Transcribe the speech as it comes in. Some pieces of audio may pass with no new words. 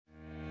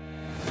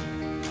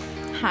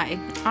Hi,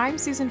 I'm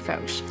Susan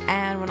Foch,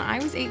 and when I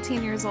was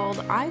 18 years old,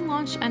 I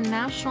launched a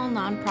national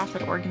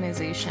nonprofit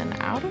organization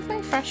out of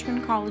my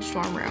freshman college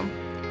dorm room.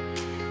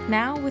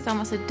 Now, with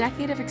almost a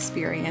decade of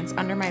experience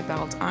under my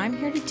belt, I'm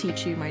here to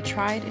teach you my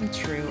tried and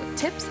true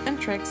tips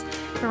and tricks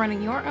for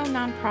running your own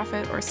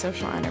nonprofit or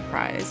social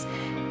enterprise,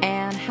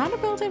 and how to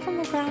build it from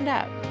the ground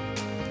up.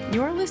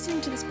 You're listening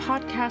to this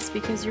podcast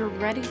because you're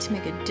ready to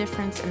make a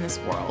difference in this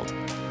world.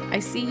 I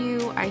see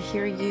you, I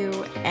hear you,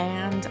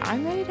 and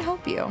I'm ready to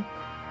help you.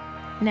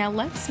 Now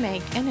let's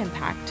make an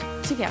impact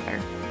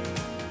together.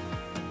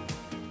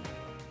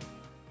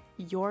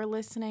 You're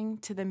listening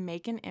to the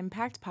Make an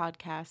Impact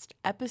podcast,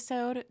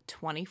 episode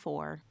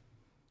 24.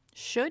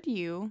 Should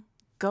you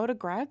go to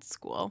grad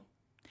school?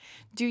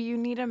 Do you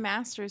need a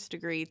master's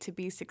degree to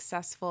be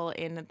successful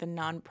in the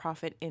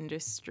nonprofit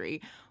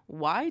industry?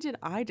 Why did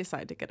I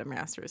decide to get a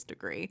master's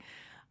degree?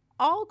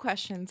 All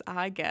questions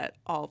I get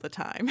all the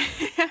time,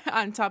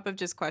 on top of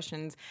just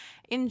questions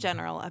in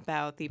general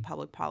about the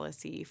public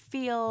policy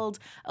field,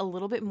 a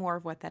little bit more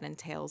of what that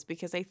entails,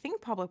 because I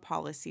think public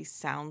policy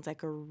sounds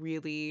like a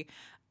really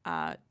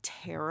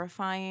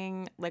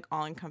terrifying, like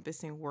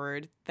all-encompassing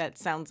word that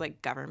sounds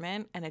like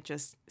government, and it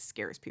just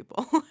scares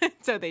people.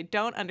 So they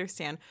don't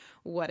understand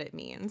what it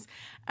means.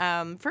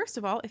 First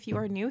of all, if you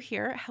are new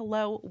here,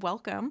 hello,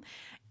 welcome.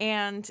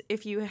 And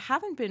if you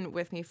haven't been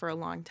with me for a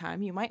long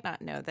time, you might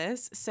not know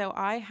this. So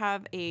I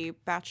have a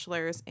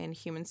bachelor's in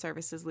human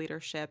services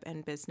leadership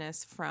and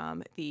business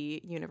from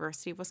the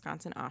University of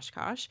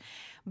Wisconsin-Oshkosh.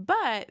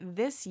 But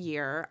this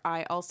year,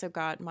 I also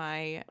got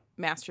my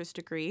master's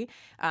degree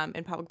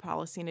in public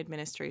policy and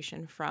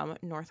administration from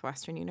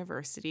Northwestern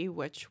University,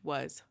 which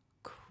was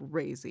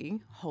crazy.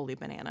 Holy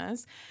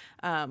bananas.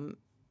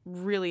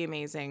 Really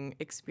amazing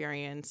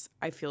experience.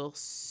 I feel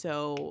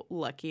so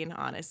lucky, and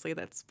honestly,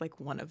 that's like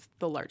one of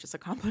the largest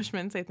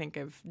accomplishments I think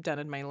I've done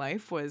in my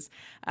life was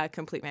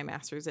complete my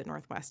master's at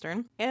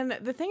Northwestern. And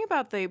the thing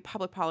about the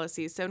public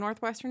policy, so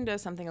Northwestern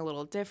does something a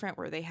little different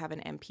where they have an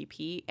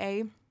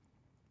MPPA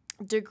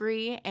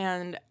degree,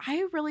 and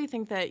I really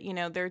think that,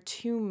 there are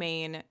two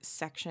main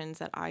sections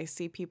that I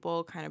see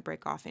people kind of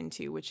break off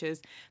into, which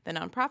is the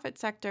nonprofit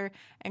sector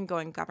and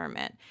going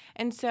government.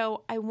 And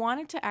so I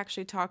wanted to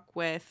actually talk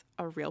with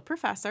a real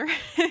professor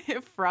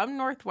from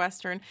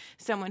Northwestern,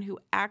 someone who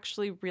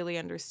actually really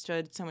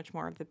understood so much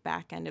more of the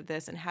back end of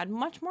this and had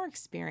much more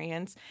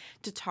experience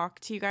to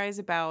talk to you guys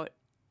about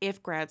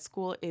if grad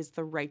school is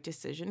the right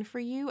decision for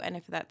you and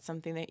if that's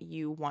something that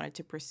you wanted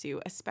to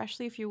pursue,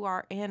 especially if you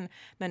are in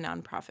the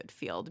nonprofit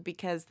field,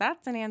 because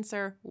that's an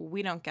answer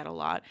we don't get a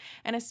lot.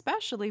 And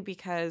especially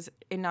because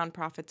in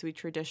nonprofits, we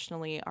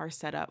traditionally are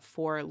set up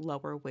for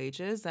lower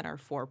wages than our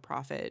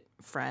for-profit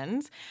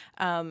friends.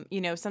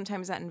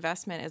 Sometimes that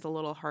investment is a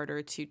little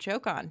harder to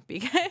choke on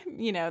because,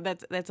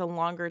 that's a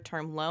longer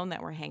term loan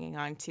that we're hanging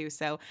on to.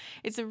 So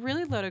it's a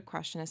really loaded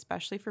question,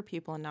 especially for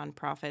people in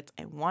nonprofits.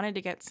 I wanted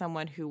to get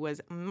someone who was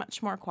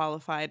much more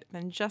qualified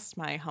than just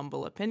my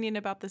humble opinion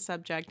about the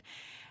subject,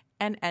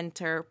 and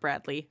enter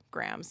Bradley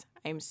Grams.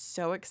 I'm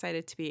so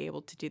excited to be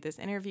able to do this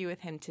interview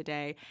with him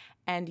today,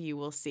 and you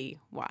will see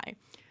why.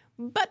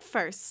 But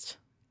first,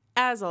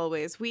 as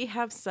always, we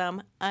have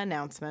some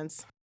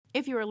announcements.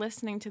 If you are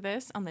listening to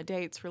this on the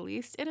day it's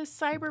released, it is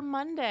Cyber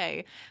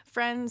Monday.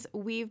 Friends,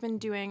 we've been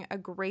doing a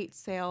great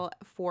sale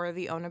for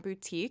the Ona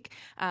Boutique,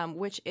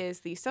 which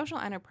is the social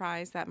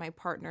enterprise that my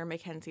partner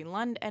Mackenzie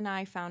Lund and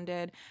I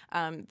founded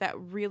that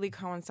really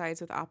coincides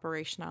with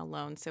Operational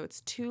Loan. So it's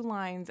two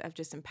lines of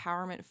just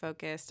empowerment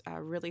focused,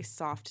 really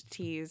soft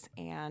tees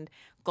and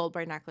gold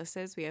bar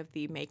necklaces. We have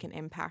the Make an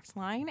Impact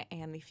line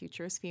and the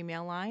Future is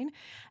Female line.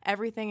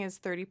 Everything is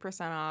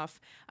 30%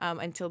 off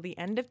until the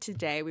end of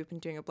today. We've been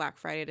doing a Black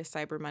Friday to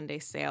Cyber Monday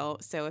sale.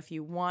 So if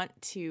you want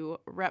to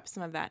rep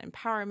some of that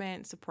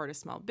empowerment, support a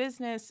small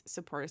business,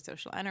 support a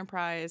social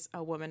enterprise,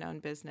 a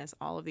woman-owned business,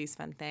 all of these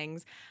fun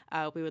things,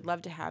 we would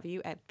love to have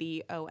you at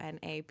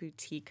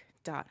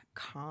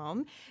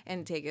theonaboutique.com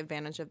and take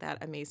advantage of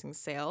that amazing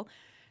sale.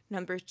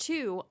 Number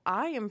two,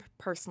 I am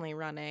personally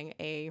running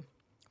a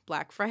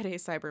Black Friday,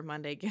 Cyber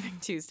Monday, Giving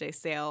Tuesday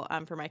sale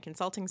for my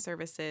consulting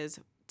services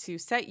to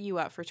set you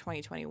up for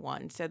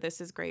 2021. So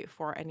this is great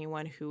for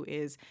anyone who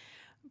is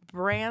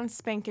brand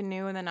spanking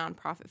new in the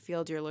nonprofit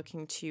field. You're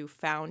looking to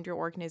found your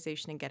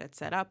organization and get it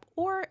set up,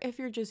 or if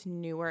you're just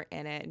newer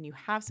in it and you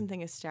have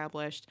something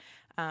established,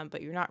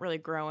 but you're not really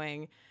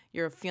growing,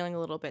 you're feeling a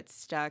little bit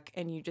stuck,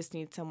 and you just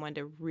need someone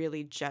to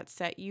really jet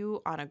set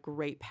you on a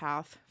great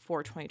path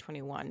for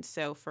 2021.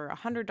 So for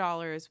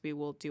 $100, we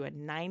will do a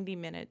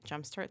 90-minute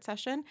jumpstart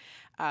session,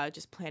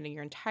 just planning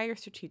your entire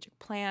strategic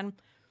plan.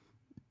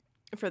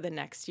 For the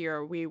next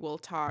year, we will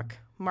talk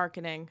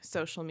marketing,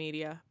 social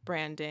media,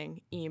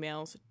 branding,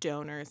 emails,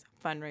 donors,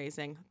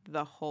 fundraising,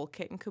 the whole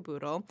kit and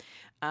caboodle.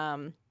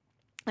 And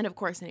of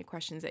course, any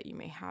questions that you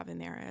may have in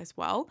there as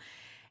well.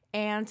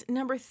 And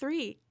number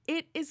three,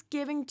 it is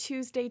Giving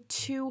Tuesday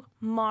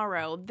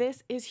tomorrow.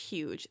 This is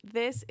huge.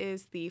 This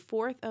is the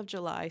 4th of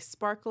July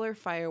Sparkler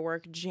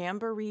Firework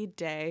Jamboree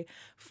Day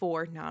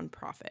for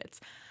nonprofits.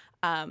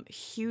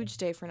 Huge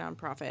day for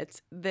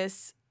nonprofits.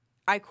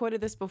 I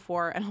quoted this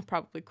before, and I'll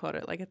probably quote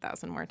it like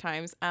 1,000 more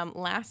times.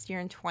 Last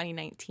year in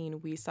 2019,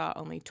 we saw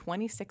only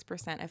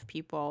 26% of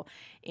people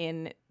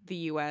in the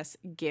U.S.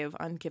 give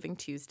on Giving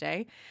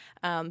Tuesday.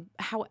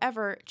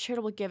 However,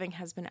 charitable giving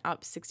has been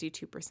up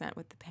 62%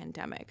 with the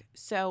pandemic.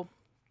 So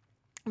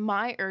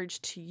my urge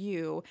to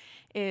you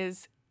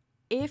is,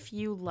 if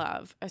you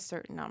love a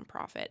certain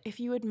nonprofit,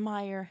 if you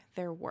admire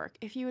their work,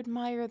 if you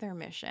admire their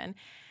mission,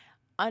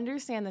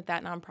 understand that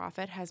that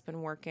nonprofit has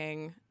been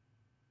working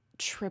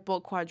triple,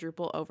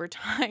 quadruple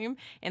overtime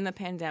in the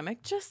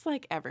pandemic, just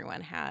like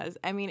everyone has.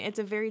 I mean, it's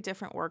a very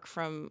different work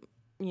from,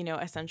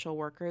 essential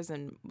workers,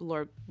 and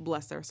Lord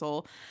bless their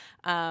soul.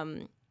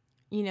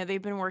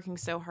 They've been working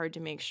so hard to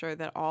make sure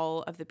that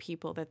all of the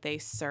people that they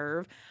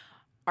serve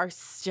are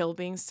still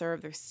being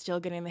served. They're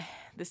still getting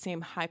the same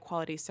high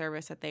quality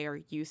service that they are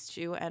used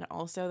to. And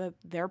also that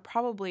they're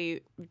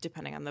probably,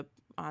 depending on the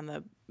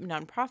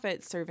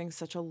nonprofit, serving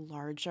such a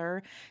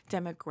larger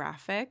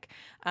demographic.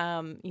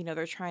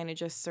 They're trying to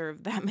just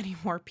serve that many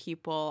more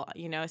people,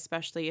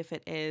 especially if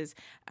it is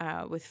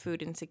with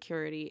food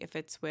insecurity, if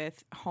it's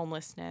with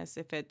homelessness,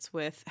 if it's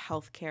with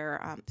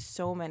healthcare,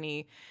 so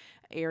many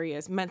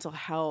areas, mental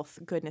health,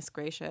 goodness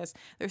gracious.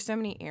 There's so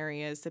many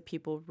areas that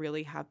people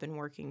really have been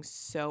working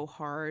so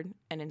hard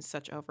and in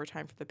such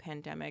overtime for the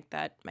pandemic,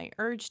 that my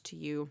urge to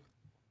you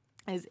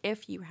is,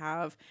 if you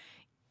have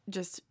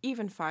just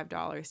even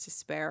 $5 to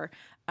spare,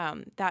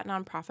 that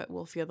nonprofit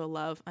will feel the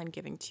love on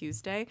Giving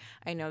Tuesday.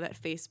 I know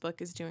that Facebook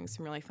is doing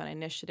some really fun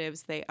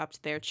initiatives. They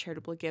upped their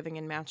charitable giving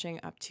and matching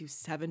up to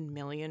 $7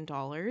 million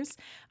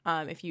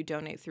if you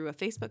donate through a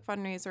Facebook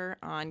fundraiser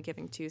on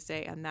Giving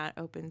Tuesday, and that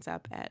opens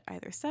up at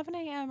either 7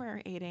 a.m.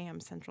 or 8 a.m.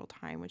 Central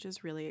Time, which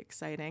is really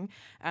exciting.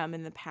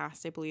 In the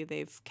past, I believe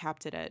they've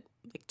capped it at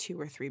like $2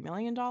 or $3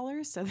 million.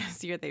 So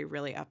this year they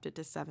really upped it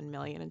to $7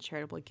 million in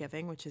charitable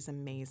giving, which is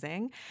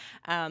amazing.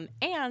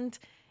 And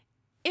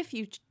if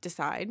you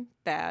decide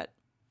that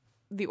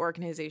the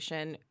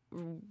organization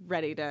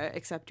ready to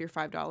accept your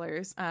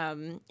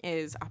 $5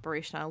 is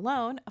Operation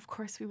Alone, of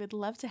course, we would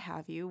love to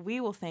have you. We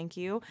will thank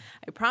you.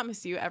 I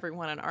promise you,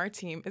 everyone on our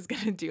team is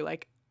going to do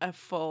like a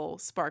full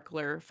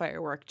sparkler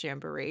firework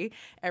jamboree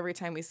every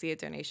time we see a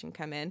donation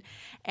come in,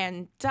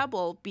 and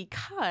double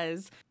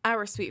because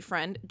our sweet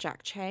friend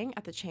Jack Chang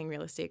at the Chang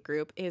Real Estate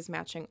Group is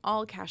matching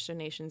all cash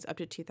donations up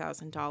to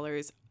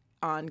 $2,000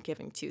 on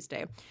Giving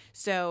Tuesday.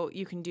 So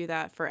you can do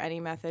that for any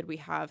method. We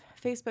have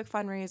Facebook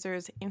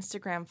fundraisers,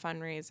 Instagram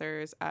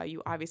fundraisers.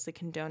 You obviously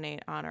can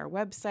donate on our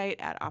website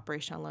at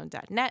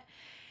operationalone.net.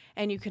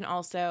 And you can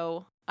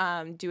also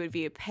do it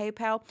via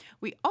PayPal.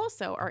 We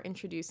also are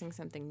introducing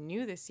something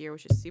new this year,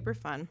 which is super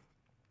fun,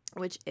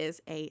 which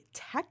is a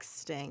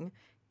texting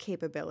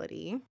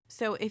capability.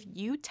 So if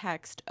you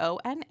text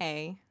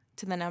ONA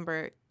to the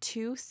number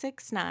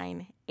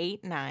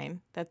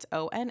 26989, that's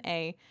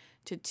ONA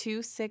to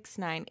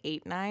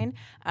 26989,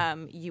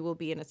 you will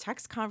be in a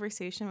text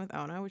conversation with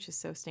Ona, which is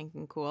so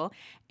stinking cool.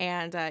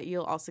 And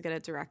you'll also get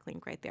a direct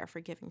link right there for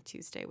Giving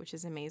Tuesday, which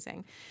is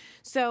amazing.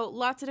 So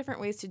lots of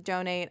different ways to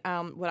donate.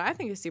 What I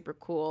think is super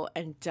cool,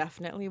 and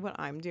definitely what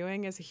I'm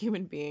doing as a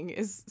human being,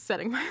 is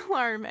setting my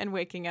alarm and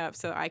waking up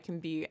so I can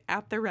be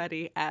at the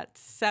ready at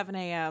 7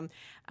 a.m.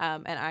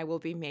 And I will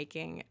be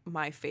making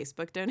my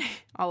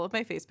all of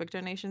my Facebook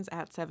donations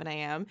at 7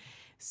 a.m.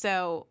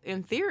 So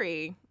in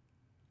theory,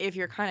 if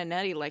you're kind of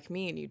nutty like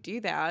me and you do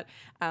that,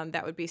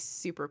 that would be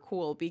super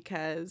cool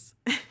because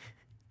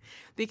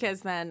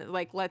then,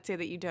 like, let's say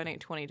that you donate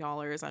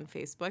 $20 on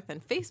Facebook, then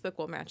Facebook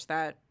will match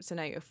that. So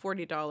now you have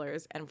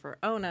 $40. And for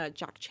Ona,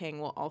 Jack Chang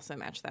will also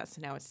match that.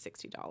 So now it's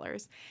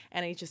 $60.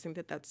 And I just think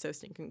that that's so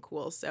stinking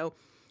cool. So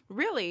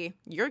really,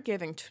 you're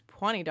giving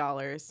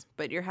 $20,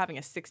 but you're having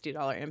a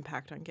 $60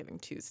 impact on Giving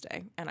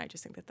Tuesday. And I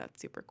just think that that's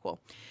super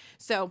cool.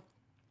 So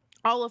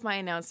all of my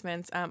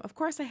announcements. Of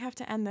course, I have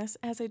to end this,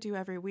 as I do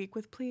every week,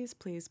 with please,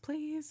 please,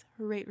 please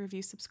rate,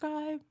 review,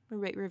 subscribe.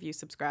 Rate, review,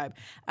 subscribe.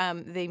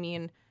 They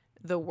mean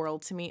the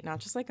world to me, not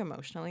just like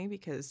emotionally,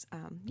 because,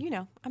 I'm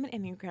an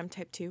Enneagram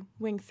type 2,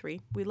 wing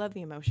 3. We love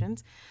the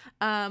emotions.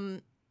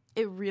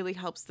 It really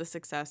helps the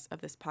success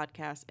of this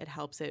podcast. It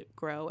helps it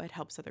grow. It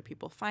helps other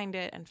people find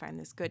it and find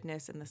this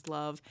goodness and this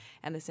love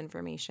and this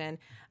information.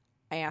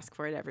 I ask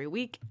for it every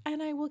week,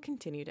 and I will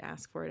continue to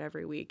ask for it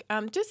every week.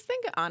 Just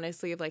think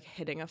honestly of like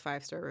hitting a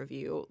 5-star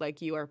review,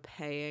 like you are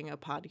paying a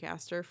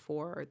podcaster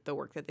for the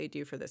work that they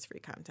do for this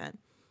free content.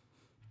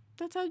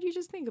 That's how you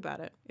just think about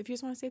it. If you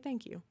just want to say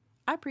thank you,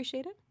 I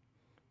appreciate it.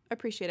 I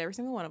appreciate every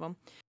single one of them.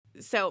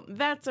 So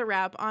that's a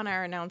wrap on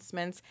our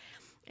announcements.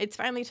 It's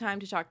finally time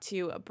to talk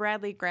to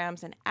Bradley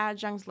Grams, an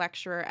adjunct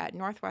lecturer at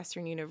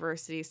Northwestern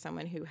University,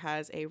 someone who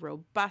has a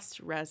robust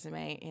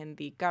resume in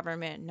the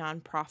government,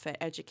 nonprofit,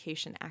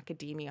 education,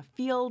 academia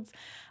fields.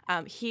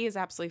 He is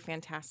absolutely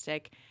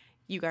fantastic.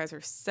 You guys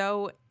are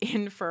so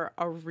in for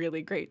a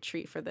really great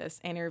treat for this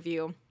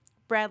interview.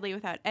 Bradley,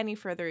 without any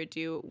further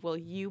ado, will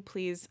you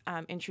please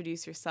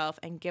introduce yourself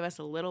and give us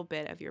a little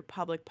bit of your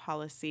public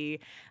policy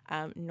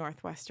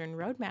Northwestern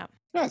roadmap?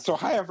 Yeah, so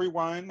hi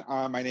everyone.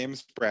 My name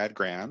is Brad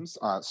Grams.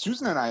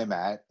 Susan and I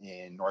met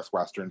in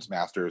Northwestern's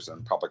Master's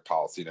in Public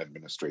Policy and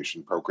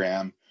Administration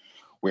program,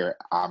 where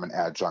I'm an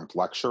adjunct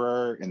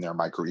lecturer in their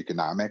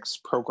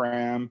microeconomics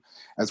program,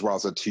 as well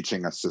as a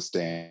teaching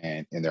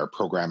assistant in their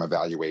program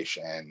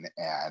evaluation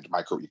and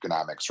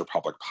microeconomics for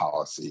public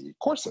policy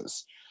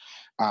courses.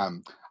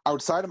 Um,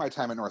 Outside of my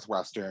time at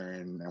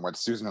Northwestern, and what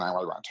Susan and I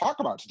want to talk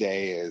about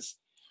today is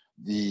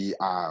the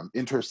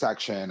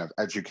intersection of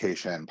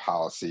education,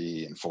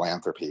 policy, and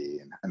philanthropy,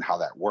 and how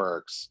that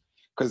works.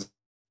 Because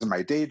in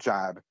my day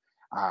job,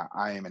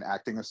 I am an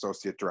acting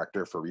associate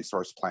director for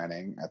resource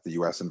planning at the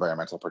U.S.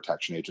 Environmental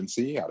Protection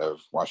Agency out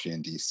of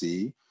Washington,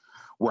 D.C.,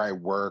 where I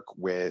work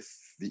with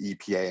the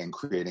EPA in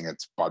creating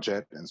its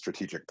budget and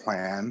strategic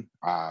plan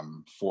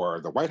for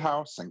the White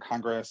House and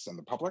Congress and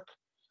the public.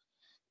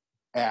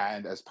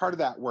 And as part of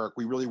that work,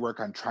 we really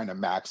work on trying to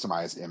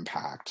maximize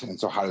impact. And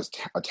so how does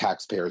a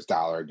taxpayer's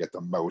dollar get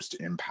the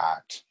most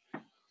impact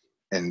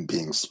in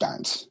being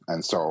spent?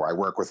 And so I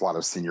work with a lot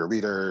of senior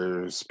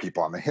leaders,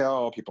 people on the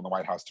Hill, people in the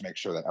White House to make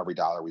sure that every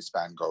dollar we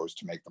spend goes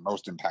to make the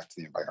most impact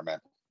to the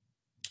environment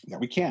that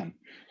we can.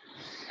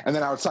 And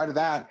then outside of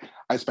that,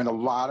 I spend a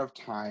lot of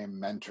time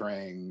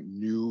mentoring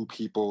new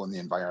people in the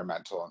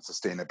environmental and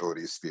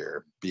sustainability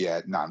sphere, be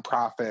it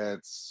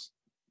nonprofits,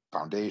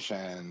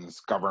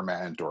 foundations,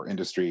 government, or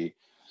industry,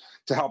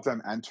 to help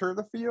them enter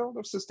the field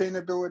of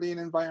sustainability and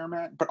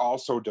environment, but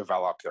also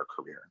develop their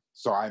career.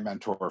 So I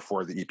mentor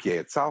for the EPA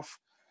itself,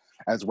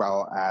 as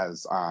well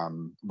as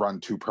run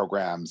two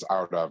programs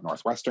out of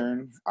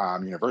Northwestern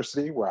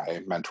University, where I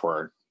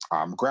mentor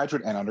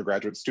graduate and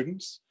undergraduate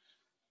students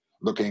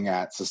looking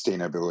at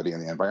sustainability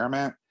and the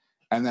environment.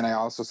 And then I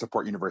also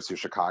support University of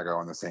Chicago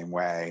in the same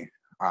way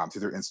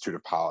through their Institute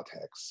of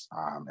Politics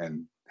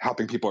and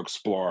helping people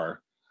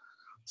explore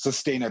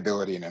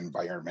sustainability and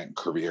environment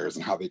careers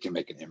and how they can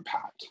make an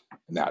impact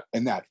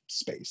in that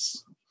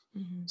space.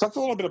 Mm-hmm. So that's a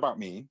little bit about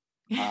me.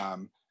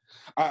 I'm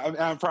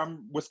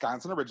from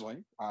Wisconsin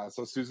originally.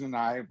 So Susan and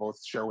I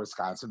both share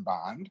Wisconsin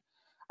bond.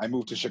 I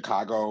moved to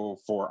Chicago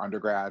for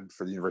undergrad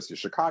for the University of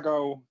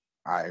Chicago.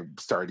 I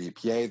started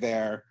EPA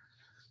there,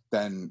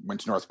 then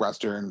went to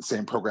Northwestern,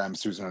 same program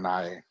Susan and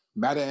I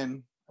met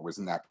in. I was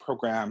in that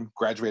program,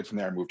 graduated from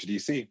there, and moved to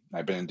DC.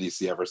 I've been in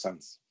DC ever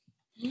since.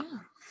 Yeah.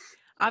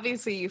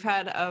 Obviously, you've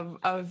had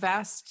a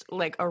vast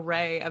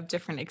array of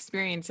different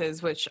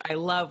experiences, which I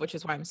love, which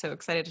is why I'm so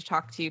excited to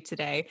talk to you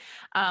today.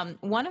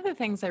 One of the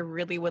things I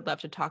really would love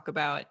to talk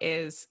about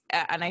is,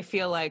 and I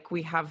feel like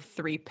we have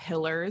three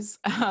pillars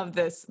of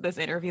this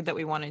interview that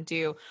we want to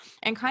do,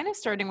 and kind of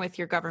starting with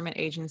your government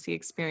agency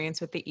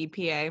experience with the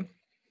EPA.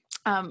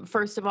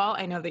 First of all,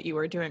 I know that you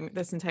were doing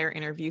this entire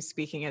interview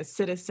speaking as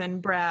citizen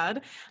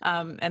Brad,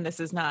 and this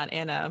is not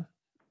in a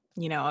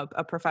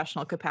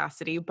professional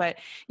capacity, but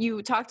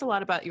you talked a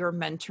lot about your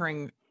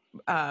mentoring,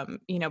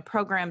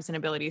 programs and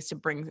abilities to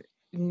bring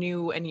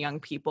new and young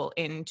people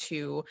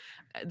into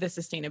the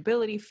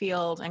sustainability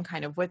field and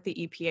kind of with the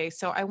EPA.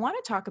 So I want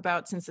to talk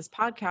about, since this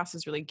podcast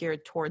is really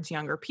geared towards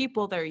younger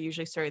people that are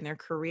usually starting their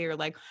career,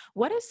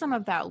 what does some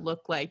of that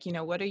look like?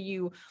 What are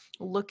you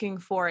looking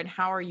for and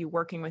how are you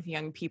working with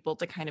young people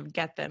to kind of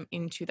get them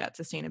into that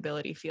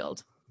sustainability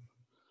field?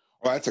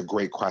 Well, that's a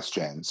great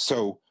question.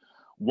 So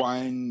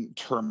one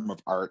term of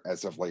art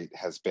as of late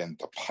has been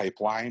the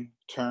pipeline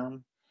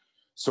term.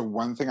 So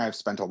one thing I've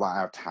spent a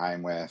lot of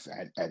time with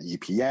at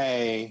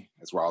EPA,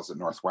 as well as at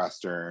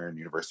Northwestern,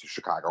 University of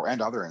Chicago,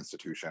 and other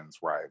institutions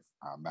where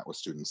I've met with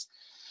students,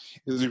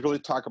 is we really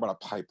talk about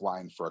a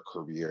pipeline for a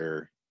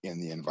career in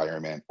the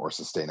environment or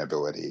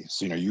sustainability.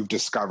 So, you've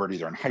discovered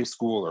either in high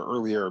school or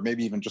earlier, or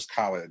maybe even just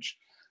college,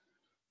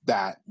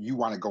 that you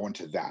want to go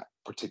into that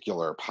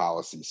particular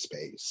policy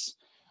space.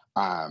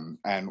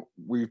 And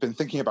we've been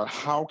thinking about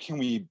how can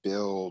we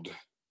build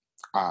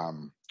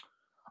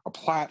a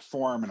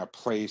platform and a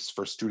place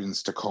for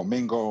students to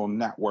commingle,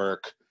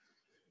 network,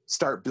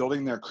 start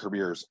building their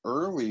careers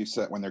early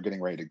so that when they're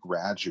getting ready to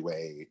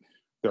graduate,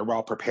 they're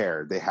well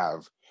prepared. They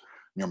have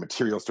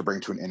materials to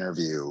bring to an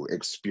interview,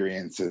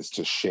 experiences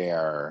to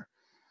share.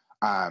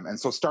 And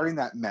so starting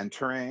that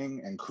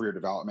mentoring and career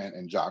development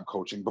and job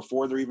coaching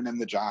before they're even in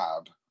the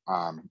job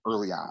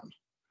early on.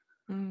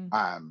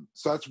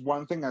 So that's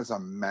one thing as a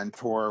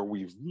mentor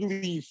we've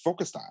really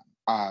focused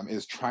on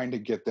is trying to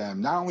get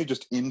them not only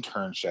just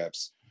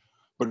internships,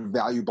 but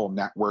valuable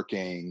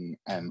networking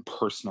and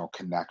personal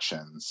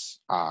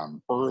connections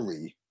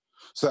early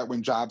so that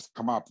when jobs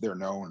come up, they're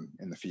known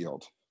in the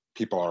field.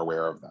 People are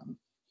aware of them.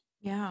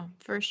 Yeah,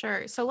 for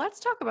sure. So let's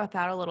talk about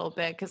that a little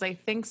bit, because I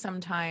think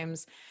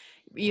sometimes,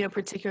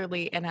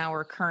 particularly in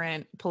our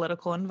current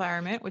political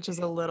environment, which is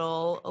a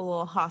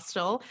little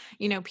hostile,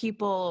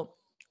 people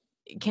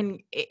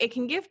it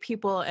can give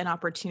people an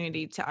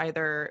opportunity to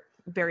either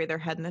bury their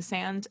head in the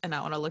sand and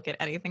not want to look at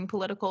anything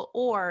political,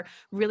 or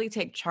really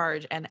take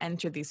charge and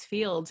enter these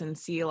fields and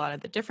see a lot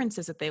of the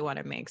differences that they want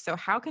to make. So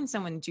how can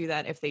someone do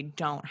that if they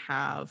don't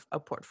have a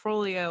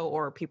portfolio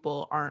or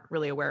people aren't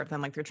really aware of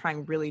them, like they're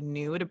trying really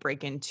new to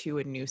break into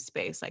a new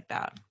space like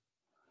that?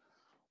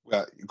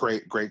 Well,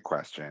 great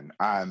question.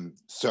 I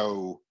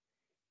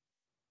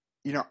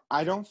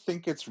don't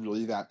think it's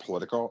really that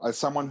political. As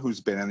someone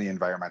who's been in the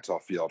environmental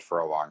field for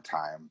a long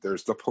time,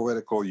 there's the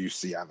political you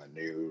see on the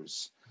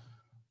news,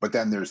 but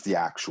then there's the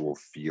actual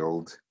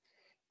field.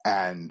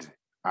 And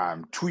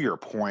to your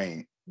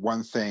point,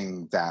 one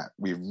thing that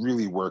we've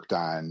really worked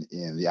on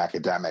in the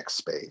academic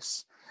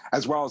space,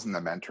 as well as in the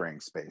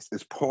mentoring space,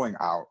 is pulling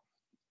out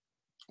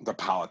the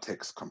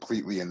politics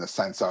completely in the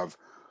sense of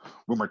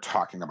when we're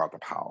talking about the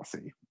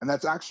policy. And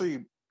that's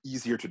actually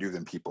easier to do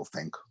than people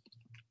think.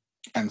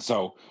 And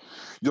so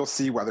you'll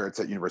see whether it's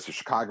at University of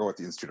Chicago, at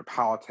the Institute of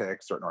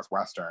Politics, or at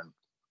Northwestern,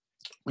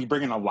 we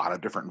bring in a lot of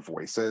different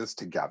voices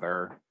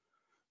together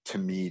to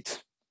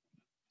meet,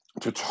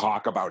 to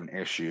talk about an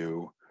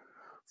issue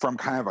from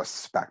kind of a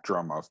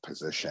spectrum of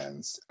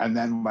positions, and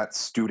then let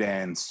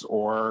students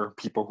or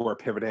people who are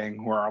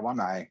pivoting, who are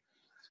alumni,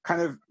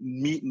 kind of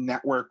meet and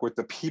network with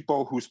the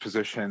people whose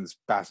positions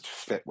best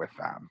fit with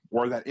them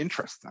or that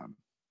interest them.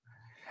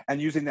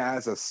 And using that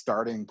as a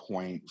starting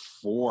point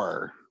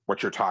for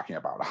what you're talking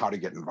about, how to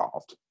get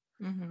involved.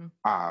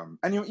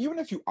 Mm-hmm. Even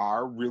if you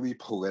are really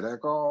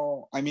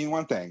political, I mean,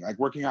 one thing, like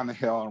working on the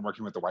Hill and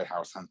working with the White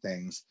House on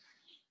things,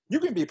 you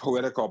can be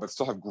political, but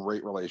still have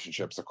great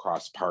relationships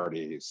across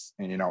parties.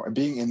 And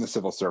being in the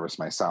civil service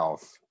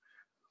myself,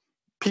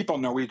 people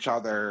know each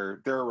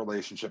other. There are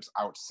relationships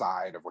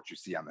outside of what you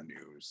see on the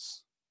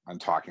news on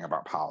talking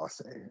about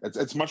policy.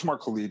 It's much more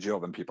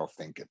collegial than people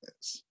think it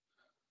is.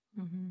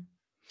 Mm-hmm.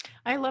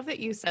 I love that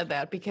you said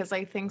that, because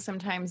I think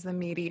sometimes the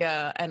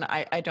media, and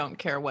I don't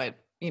care what,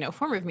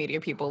 form of media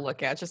people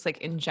look at, just like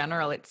in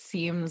general, it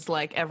seems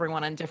like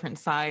everyone on different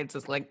sides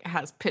is like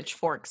has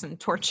pitchforks and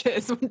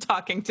torches when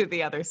talking to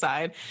the other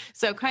side.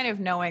 So kind of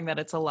knowing that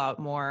it's a lot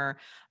more,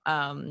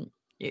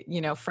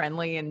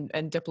 friendly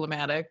and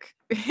diplomatic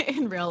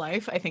in real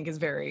life, I think is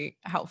very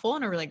helpful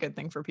and a really good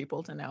thing for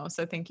people to know.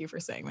 So thank you for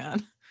saying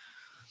that.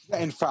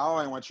 And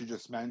following what you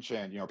just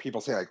mentioned,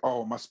 people say like,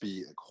 oh, it must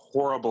be like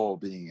horrible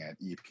being at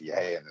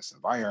EPA in this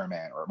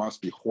environment, or it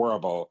must be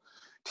horrible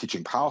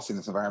teaching policy in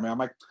this environment. I'm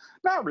like,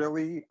 not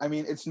really. I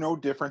mean, it's no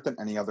different than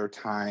any other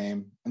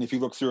time. And if you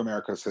look through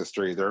America's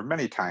history, there are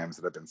many times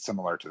that have been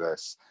similar to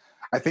this.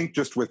 I think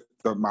just with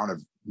the amount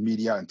of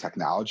media and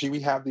technology we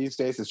have these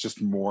days, it's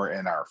just more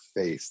in our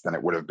face than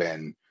it would have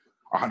been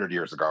 100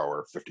 years ago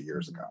or 50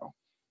 years ago.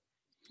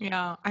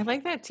 Yeah, I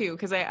like that too,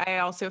 because I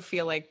also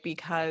feel like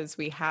because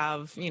we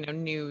have,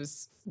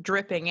 news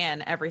dripping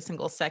in every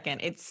single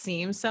second, it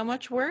seems so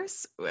much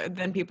worse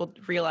than people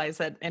realize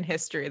that in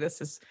history,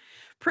 this is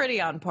pretty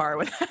on par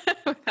with,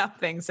 with how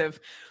things have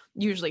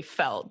usually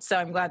felt. So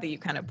I'm glad that you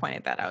kind of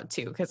pointed that out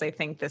too, because I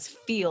think this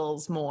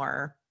feels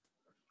more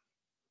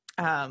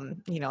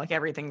like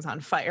everything's on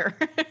fire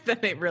than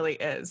it really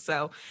is.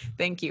 So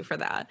thank you for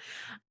that.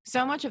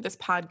 So much of this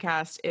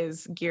podcast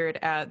is geared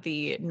at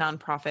the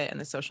nonprofit and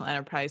the social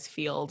enterprise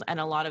field, and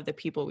a lot of the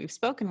people we've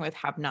spoken with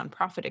have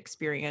nonprofit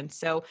experience.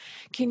 So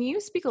can you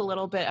speak a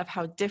little bit of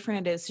how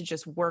different it is to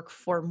just work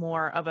for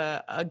more of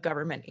a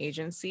government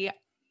agency?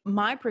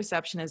 My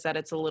perception is that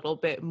it's a little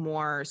bit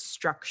more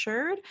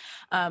structured.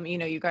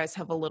 You guys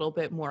have a little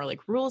bit more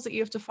like rules that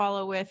you have to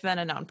follow with than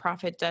a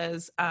nonprofit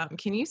does.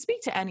 Can you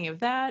speak to any of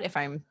that, if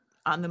I'm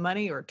on the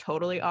money or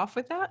totally off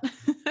with that?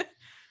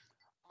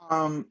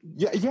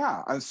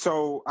 Yeah.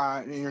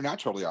 You're not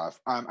totally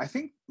off. I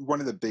think one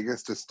of the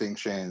biggest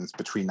distinctions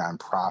between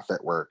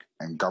nonprofit work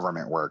and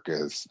government work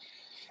is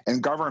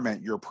in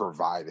government, you're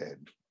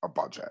provided a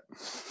budget.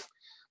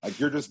 Like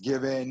you're just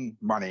given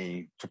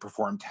money to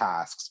perform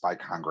tasks by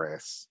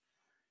Congress.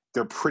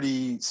 They're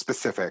pretty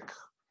specific.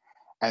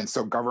 And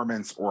so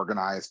government's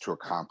organized to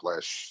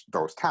accomplish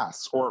those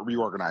tasks, or it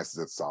reorganizes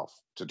itself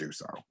to do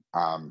so.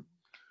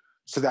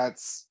 So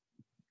that's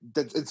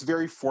it's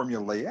very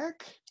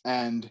formulaic.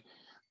 And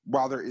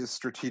while there is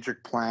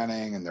strategic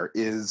planning and there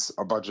is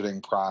a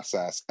budgeting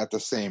process, at the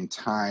same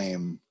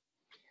time,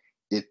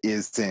 it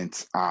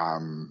isn't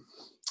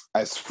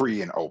as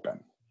free and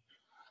open.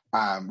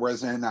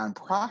 Whereas in a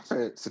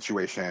nonprofit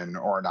situation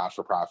or a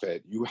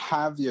not-for-profit, you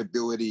have the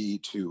ability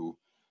to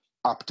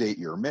update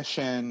your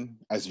mission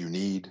as you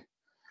need.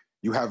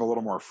 You have a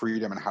little more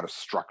freedom in how to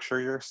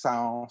structure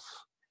yourself.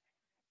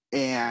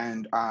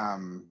 And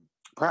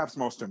perhaps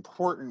most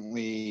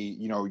importantly,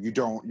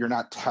 you're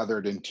not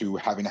tethered into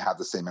having to have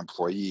the same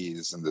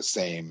employees and the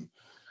same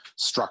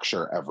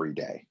structure every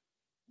day,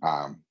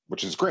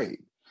 which is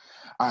great.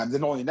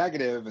 The only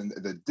negative and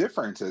the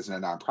difference is in a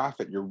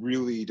nonprofit, you're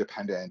really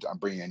dependent on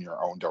bringing in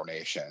your own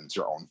donations,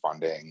 your own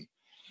funding,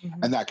 Mhm.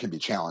 and that can be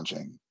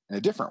challenging in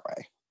a different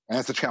way. And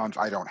that's a challenge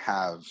I don't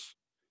have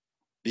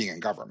being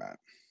in government.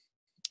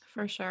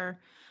 For sure.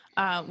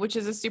 Which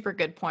is a super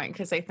good point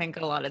because I think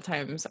a lot of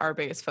times our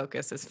biggest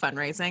focus is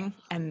fundraising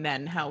and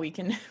then how we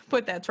can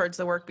put that towards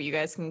the work, but you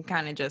guys can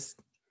kind of just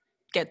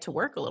get to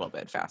work a little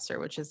bit faster,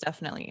 which is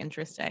definitely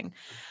interesting.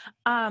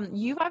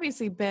 You've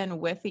obviously been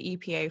with the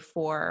EPA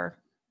for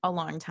a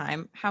long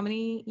time. How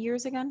many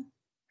years again?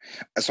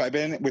 So I've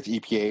been with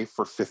EPA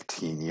for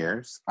 15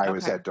 years. I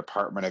was Okay. at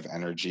Department of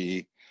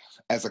Energy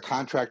as a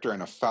contractor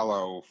and a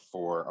fellow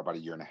for about a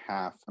year and a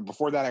half. And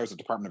before that, I was at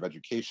Department of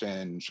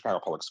Education,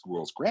 Chicago Public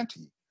Schools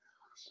grantee.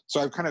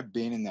 So I've kind of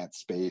been in that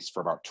space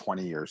for about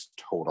 20 years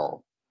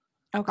total.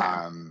 Okay.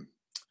 Um,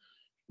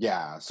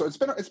 yeah, so it's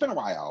been a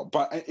while,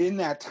 but in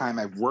that time,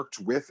 I've worked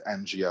with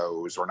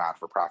NGOs or not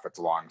for profits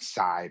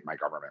alongside my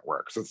government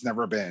work. So it's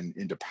never been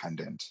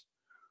independent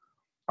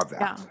of that.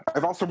 Yeah.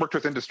 I've also worked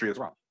with industry as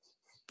well.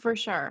 For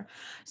sure.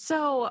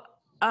 So,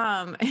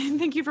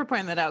 thank you for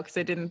pointing that out because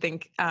I didn't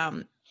think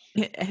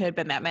it had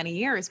been that many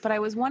years. But I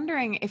was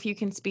wondering if you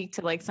can speak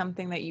to like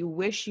something that you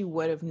wish you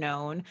would have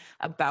known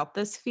about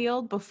this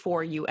field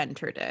before you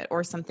entered it,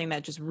 or something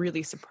that just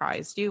really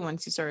surprised you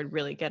once you started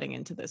really getting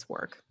into this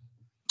work.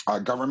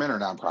 Government or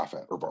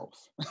nonprofit or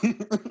both.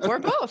 Or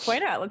both. Why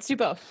not? Let's do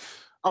both.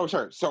 Oh,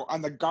 sure. So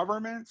on the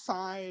government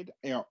side,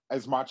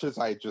 as much as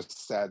I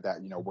just said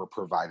that, we're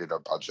provided a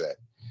budget,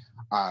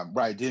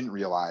 what I didn't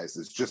realize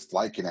is just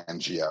like an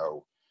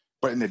NGO,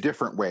 but in a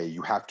different way,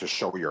 you have to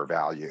show your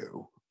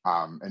value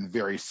in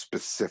very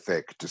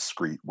specific,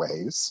 discrete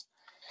ways.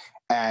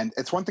 And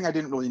it's one thing I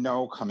didn't really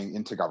know coming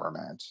into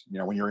government.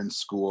 When you're in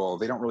school,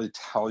 they don't really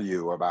tell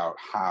you about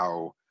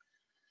how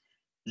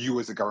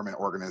you as a government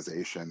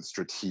organization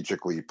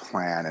strategically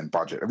plan and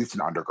budget, at least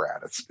in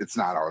undergrad. It's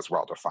not always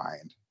well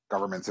defined.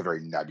 Government's a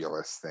very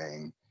nebulous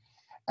thing.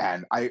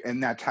 And in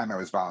that time, I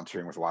was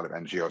volunteering with a lot of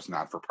NGOs,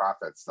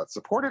 not-for-profits that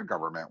supported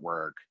government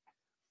work.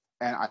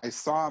 And I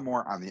saw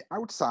more on the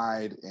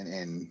outside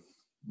in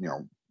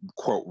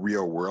quote,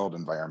 real world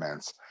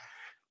environments,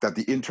 that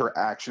the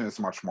interaction is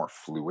much more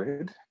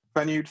fluid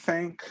than you'd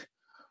think.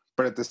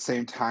 But at the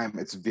same time,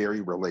 it's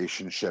very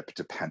relationship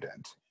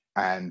dependent.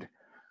 And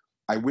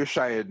I wish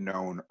I had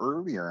known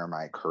earlier in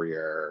my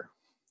career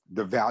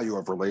the value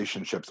of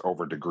relationships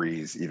over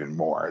degrees even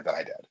more than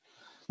I did.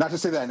 Not to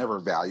say that I never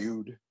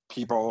valued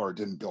people or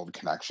didn't build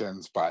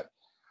connections, but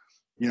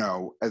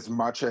as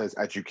much as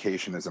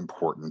education is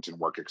important and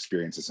work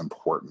experience is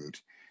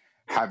important,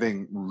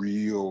 having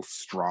real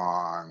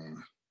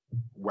strong,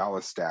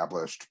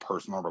 well-established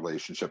personal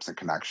relationships and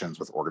connections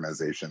with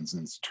organizations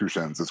and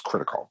institutions is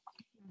critical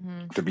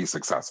to be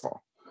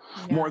successful,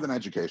 Yeah. more than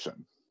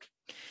education.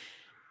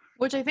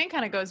 Which I think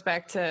kind of goes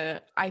back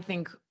to, I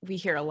think we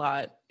hear a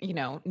lot,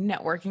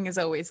 networking is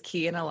always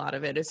key, and a lot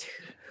of it is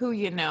who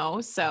you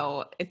know.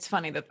 So it's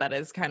funny that that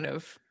is kind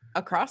of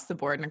across the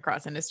board and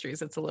across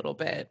industries. It's a little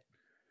bit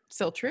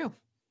still true.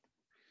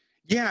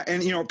 Yeah,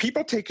 and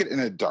people take it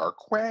in a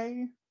dark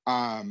way.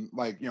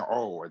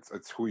 Oh,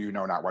 it's who you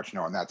know, not what you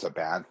know, and that's a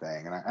bad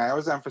thing. And I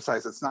always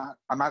emphasize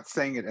I'm not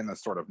saying it in a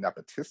sort of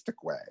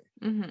nepotistic way.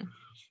 Mm-hmm.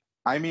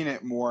 I mean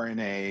it more in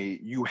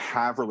you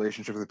have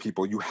relationships with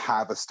people, you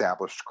have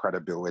established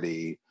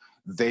credibility,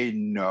 they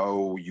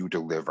know you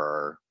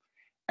deliver.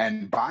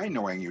 And by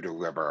knowing you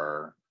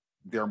deliver,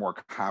 they're more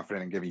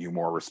confident in giving you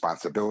more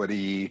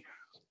responsibility,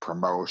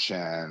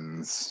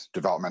 promotions,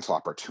 developmental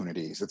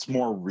opportunities. It's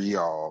more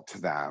real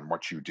to them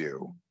what you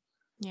do.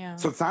 Yeah.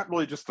 So it's not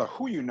really just the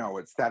who you know,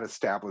 it's that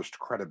established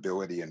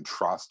credibility and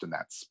trust in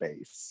that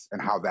space and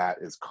how that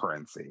is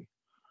currency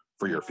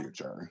for your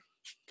future.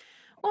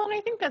 Well, and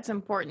I think that's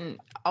important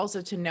also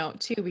to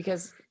note too,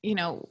 because,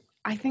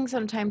 I think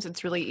sometimes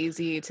it's really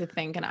easy to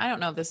think, and I don't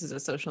know if this is a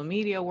social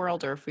media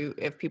world or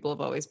if people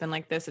have always been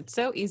like this. It's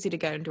so easy to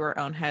get into our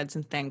own heads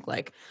and think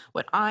like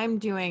what I'm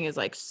doing is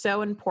like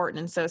so important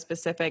and so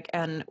specific.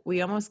 And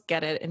we almost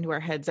get it into our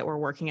heads that we're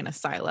working in a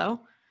silo,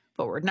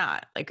 but we're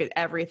not. Like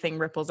everything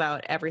ripples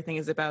out. Everything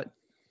is about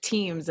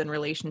teams and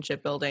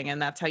relationship building.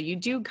 And that's how you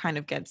do kind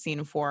of get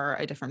seen for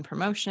a different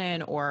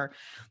promotion or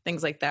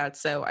things like that.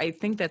 So I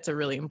think that's a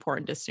really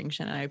important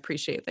distinction. And I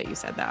appreciate that you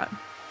said that.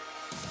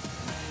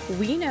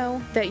 We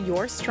know that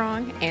you're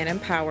strong and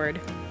empowered.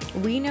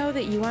 We know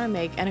that you want to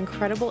make an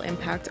incredible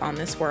impact on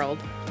this world.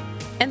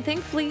 And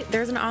thankfully,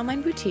 there's an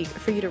online boutique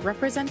for you to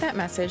represent that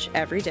message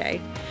every day.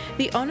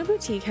 The Ona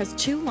Boutique has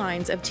 2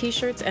 lines of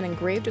t-shirts and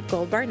engraved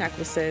gold bar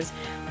necklaces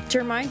to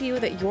remind you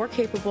that you're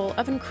capable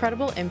of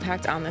incredible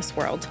impact on this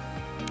world.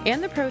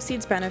 And the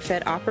proceeds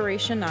benefit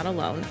Operation Not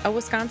Alone, a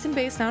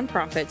Wisconsin-based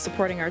nonprofit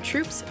supporting our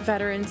troops,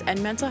 veterans,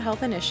 and mental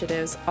health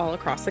initiatives all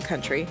across the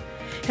country.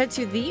 Head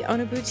to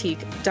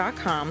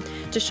theonaboutique.com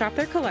to shop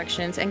their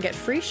collections and get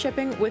free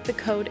shipping with the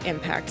code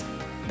IMPACT.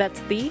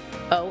 That's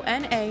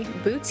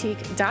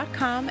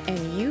theonaboutique.com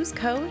and use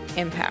code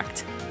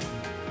IMPACT.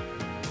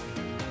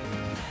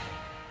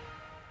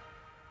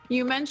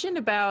 You mentioned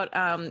about,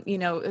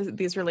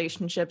 these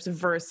relationships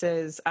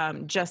versus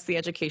just the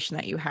education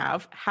that you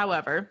have.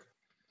 However,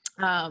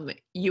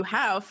 You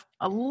have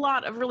a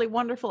lot of really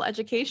wonderful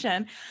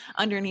education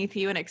underneath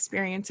you and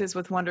experiences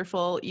with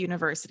wonderful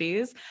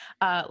universities.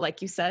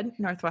 Like you said,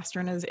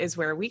 Northwestern is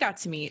where we got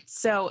to meet.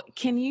 So,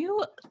 can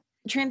you,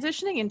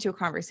 transitioning into a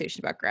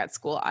conversation about grad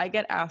school, I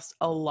get asked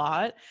a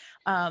lot,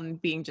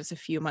 being just a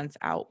few months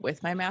out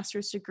with my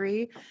master's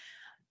degree,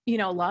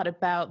 a lot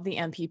about the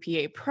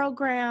MPPA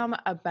program,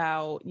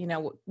 about,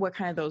 what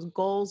kind of those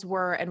goals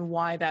were and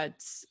why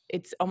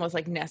it's almost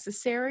like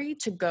necessary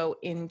to go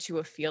into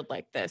a field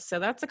like this. So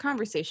that's a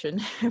conversation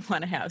I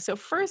want to have. So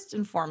first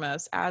and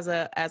foremost, as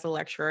a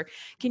lecturer,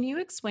 can you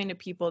explain to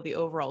people the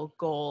overall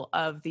goal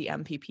of the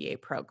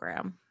MPPA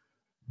program?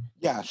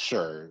 Yeah,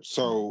 sure.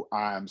 So,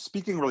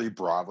 speaking really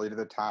broadly to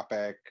the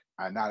topic,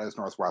 not as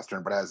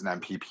Northwestern, but as an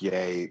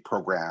MPPA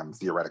program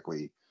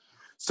theoretically.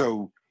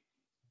 So,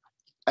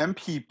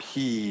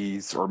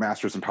 MPPs or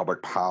Masters in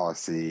Public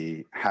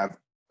Policy have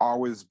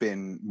always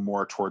been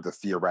more toward the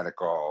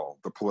theoretical,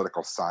 the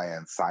political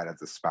science side of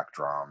the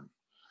spectrum,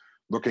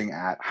 looking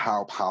at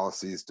how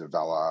policies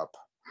develop,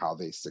 how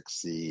they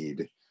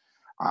succeed,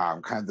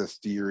 kind of the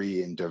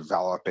theory in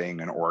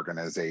developing an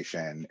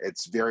organization.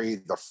 It's very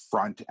the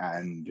front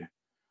end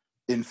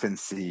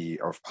infancy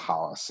of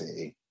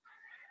policy.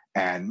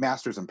 And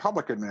masters in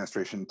public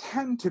administration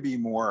tend to be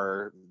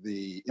more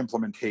the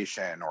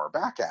implementation or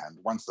back end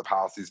once the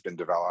policy's been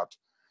developed,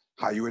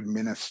 how you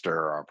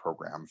administer a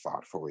program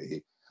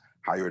thoughtfully,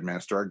 how you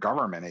administer a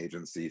government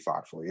agency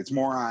thoughtfully. It's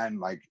more on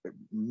like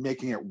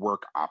making it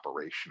work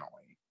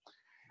operationally.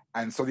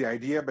 And so the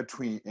idea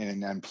between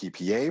in an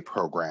MPPA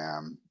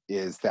program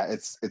is that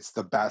it's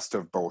the best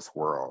of both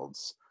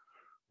worlds.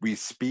 We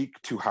speak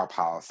to how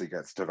policy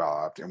gets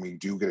developed, and we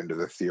do get into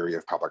the theory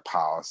of public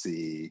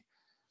policy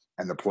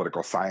and the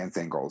political science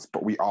angles,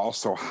 but we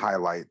also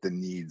highlight the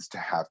needs to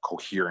have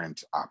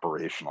coherent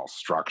operational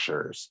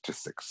structures to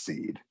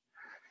succeed.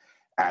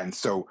 And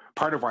so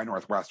part of why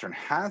Northwestern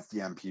has the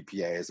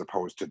MPPA as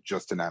opposed to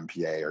just an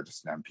MPA or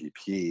just an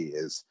MPP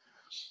is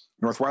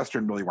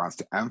Northwestern really wants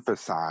to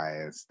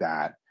emphasize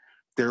that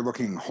they're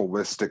looking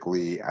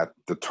holistically at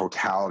the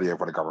totality of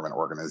what a government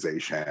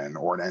organization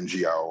or an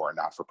NGO or a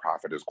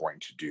not-for-profit is going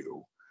to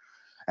do.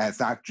 And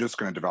it's not just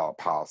going to develop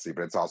policy,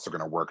 but it's also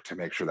going to work to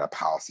make sure that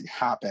policy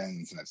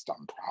happens and it's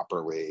done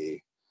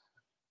properly,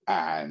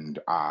 and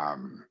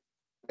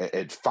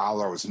it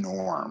follows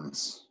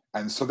norms.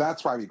 And so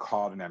that's why we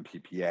call it an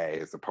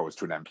MPPA as opposed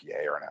to an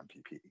MPA or an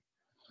MPP.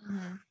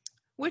 Mm-hmm.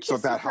 Which So is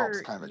if that helps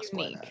super kind of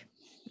explain unique.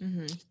 it.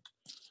 Mm-hmm.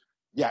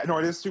 Yeah, no,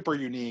 it is super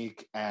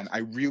unique. And I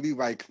really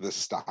like the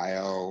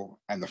style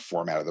and the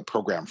format of the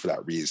program for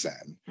that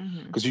reason,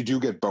 Mm-hmm. because you do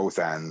get both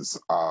ends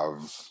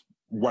of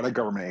what a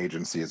government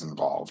agency is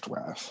involved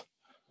with.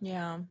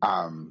 Yeah.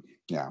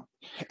 Yeah.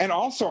 And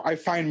also, I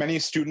find many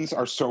students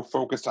are so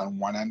focused on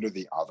one end or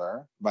the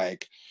other.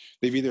 Like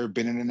they've either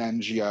been in an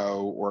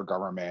NGO or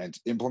government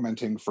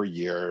implementing for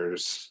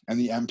years, and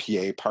the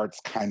MPA part's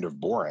kind of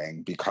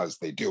boring because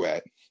they do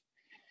it.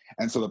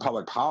 And so the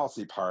public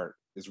policy part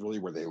is really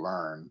where they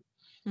learn.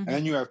 Mm-hmm. And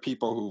then you have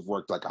people who've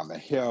worked like on the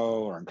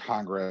Hill or in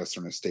Congress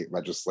or in a state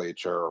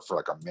legislature or for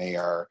like a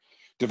mayor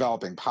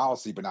developing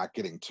policy, but not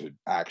getting to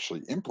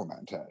actually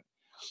implement it.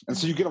 And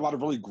so you get a lot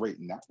of really great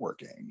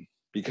networking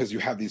because you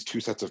have these two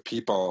sets of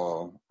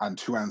people on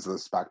two ends of the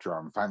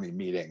spectrum finally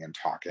meeting and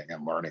talking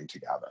and learning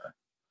together.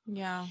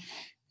 Yeah,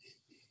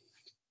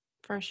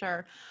 for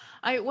sure.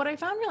 What I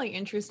found really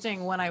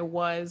interesting when I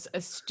was a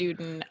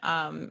student,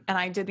 and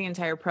I did the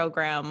entire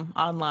program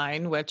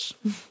online, which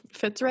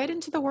fits right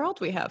into the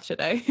world we have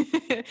today.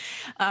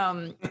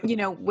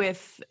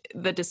 With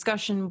the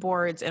discussion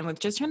boards and with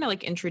just trying to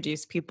like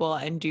introduce people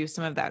and do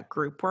some of that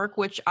group work,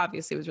 which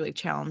obviously was really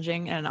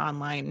challenging in an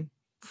online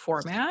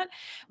format.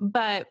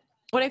 But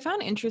what I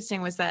found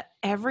interesting was that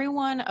every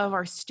one of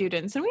our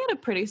students, and we had a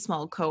pretty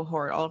small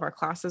cohort, all of our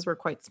classes were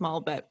quite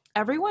small, but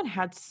everyone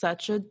had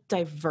such a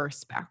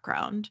diverse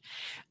background.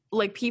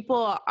 Like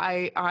people,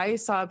 I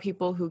saw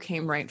people who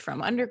came right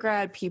from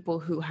undergrad, people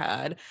who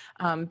had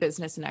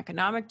business and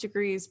economic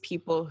degrees,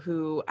 people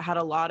who had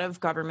a lot of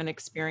government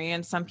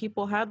experience. Some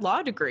people had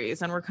law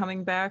degrees and were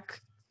coming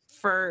back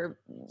for,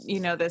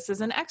 this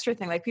is an extra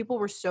thing. Like people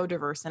were so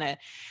diverse in it.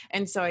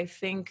 And so I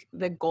think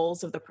the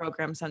goals of the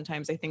program,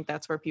 sometimes I think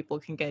that's where people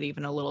can get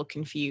even a little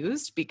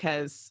confused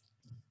because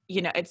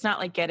it's not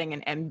like getting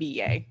an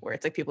MBA where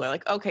it's like people are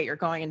like, okay, you're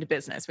going into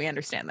business. We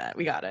understand that.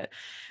 We got it.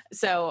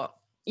 So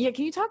yeah,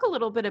 can you talk a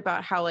little bit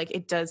about how like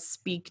it does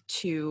speak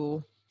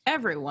to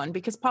everyone,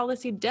 because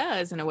policy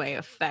does in a way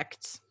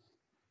affect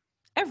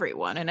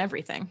everyone and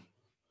everything.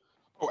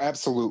 Oh,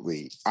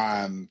 absolutely.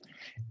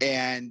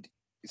 And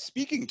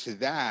speaking to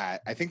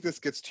that, I think this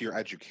gets to your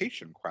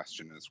education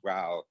question as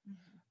well.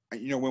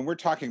 When we're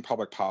talking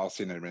public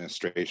policy and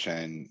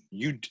administration,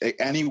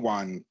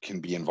 anyone can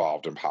be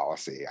involved in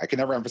policy. I can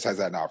never emphasize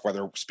that enough,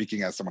 whether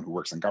speaking as someone who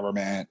works in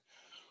government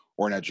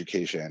or in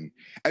education.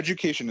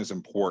 Education is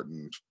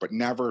important, but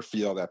never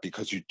feel that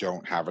because you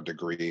don't have a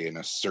degree in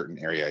a certain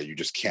area, you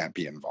just can't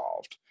be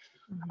involved.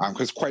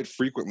 Because quite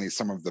frequently,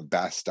 some of the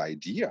best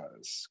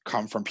ideas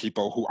come from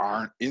people who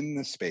aren't in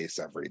the space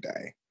every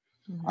day.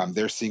 Mm-hmm.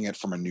 They're seeing it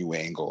from a new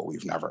angle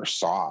we've never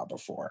saw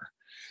before.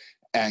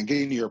 And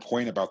getting to your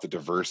point about the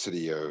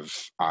diversity of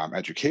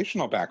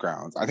educational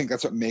backgrounds, I think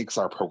that's what makes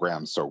our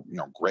program so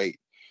great,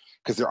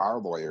 because there are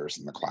lawyers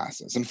in the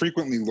classes, and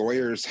frequently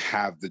lawyers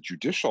have the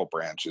judicial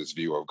branch's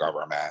view of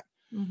government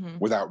Mm-hmm.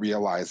 without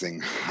realizing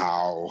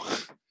how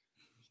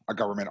a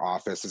government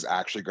office is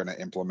actually going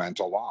to implement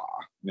a law,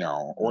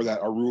 or that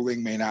a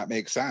ruling may not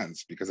make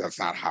sense because that's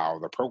not how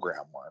the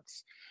program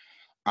works.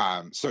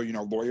 So,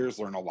 lawyers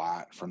learn a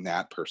lot from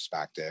that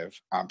perspective.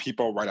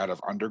 People right out of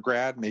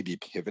undergrad may be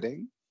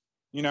pivoting,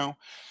 So in a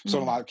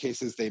Mm-hmm. lot of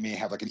cases, they may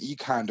have like an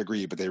econ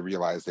degree, but they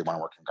realize they want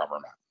to work in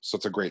government. So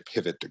it's a great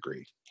pivot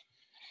degree.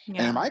 And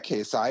in Yeah. my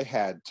case, I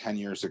had 10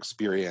 years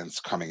experience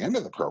coming into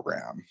the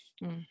program.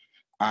 Mm.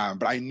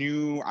 But I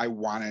knew I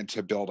wanted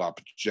to build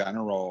up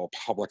general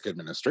public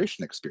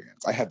administration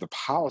experience. I had the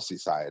policy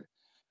side.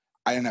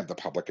 I didn't have the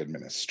public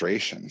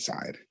administration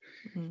side.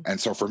 Mm. And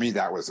so for me,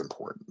 that was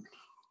important.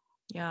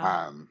 Yeah.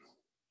 Um,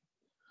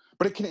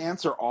 but it can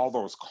answer all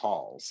those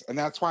calls. And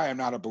that's why I'm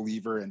not a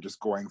believer in just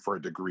going for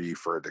a degree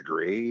for a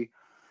degree.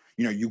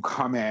 You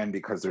come in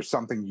because there's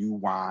something you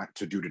want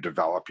to do to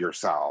develop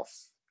yourself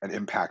and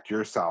impact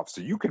yourself so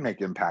you can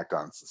make impact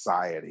on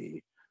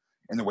society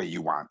in the way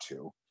you want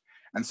to.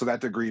 And so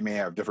that degree may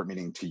have different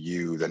meaning to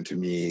you than to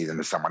me, than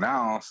to someone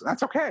else. And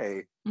that's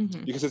okay,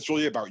 Mm-hmm. because it's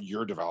really about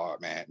your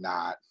development,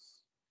 not,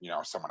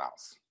 someone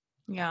else.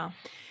 Yeah.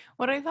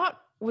 What I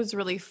thought was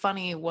really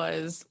funny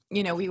was,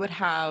 we would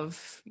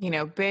have,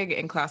 big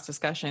in class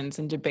discussions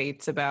and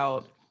debates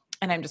about,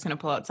 and I'm just going to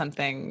pull out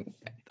something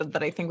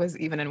that I think was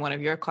even in one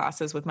of your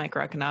classes with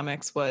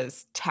microeconomics,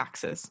 was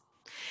taxes.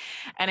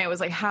 And it was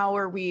like, how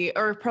are we,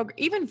 or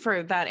even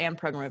for that and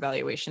program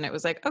evaluation, it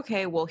was like,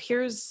 okay, well,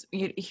 here's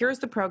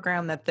the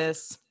program that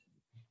this,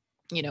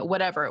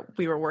 whatever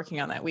we were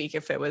working on that week,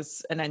 if it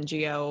was an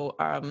NGO,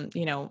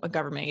 a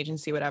government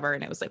agency, whatever.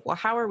 And it was like, well,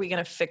 how are we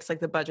going to fix like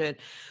the budget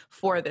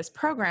for this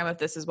program if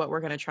this is what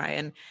we're going to try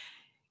and,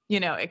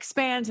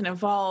 expand and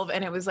evolve?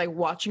 And it was like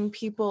watching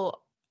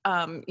people,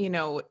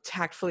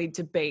 tactfully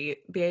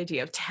debate the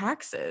idea of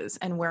taxes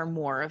and where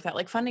more of that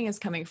like funding is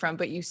coming from.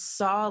 But you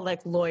saw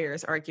like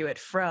lawyers argue it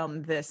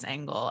from this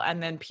angle,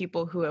 and then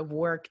people who have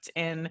worked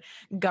in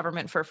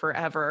government for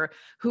forever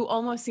who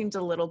almost seemed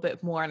a little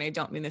bit more, and I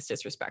don't mean this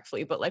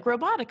disrespectfully, but like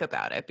robotic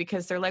about it,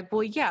 because they're like,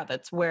 well, yeah,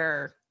 that's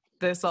where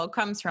this all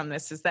comes from.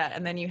 This is that.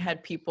 And then you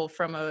had people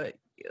from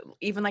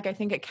even like, I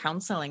think a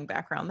counseling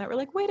background that were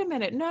like, wait a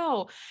minute,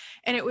 no.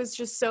 And it was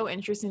just so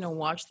interesting to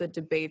watch the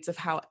debates of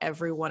how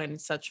everyone in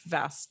such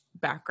vast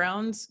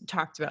backgrounds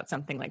talked about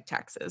something like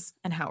taxes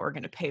and how we're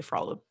going to pay for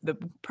all of the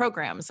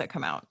programs that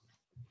come out.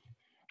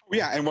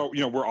 Yeah. And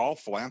we're all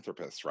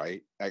philanthropists,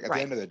 right? Like at the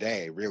Right. end of the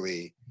day,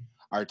 really,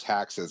 our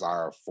taxes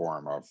are a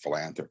form of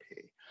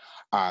philanthropy.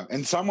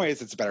 In some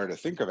ways, it's better to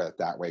think of it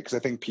that way, because I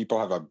think people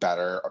have a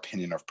better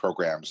opinion of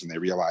programs and they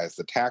realize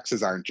the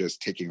taxes aren't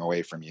just taking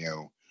away from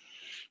you.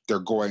 They're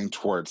going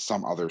towards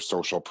some other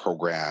social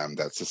program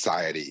that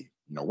society,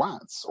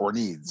 wants or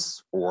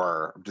needs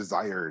or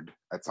desired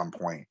at some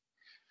point.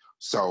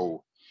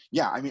 So,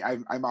 yeah, I mean,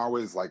 I'm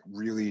always like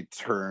really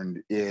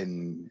turned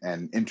in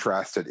and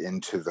interested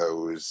into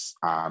those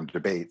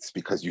debates,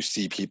 because you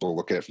see people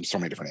look at it from so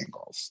many different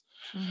angles.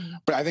 Mm-hmm.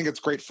 But I think it's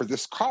great for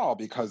this call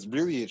because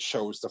really it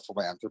shows the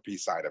philanthropy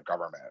side of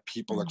government.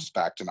 People Mm-hmm.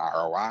 expect an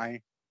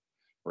ROI,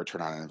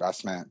 return on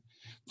investment.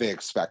 They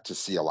expect to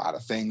see a lot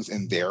of things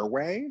in their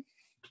way.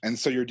 And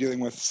so you're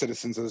dealing with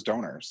citizens as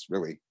donors,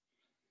 really.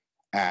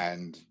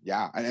 And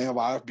yeah, and a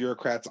lot of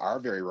bureaucrats are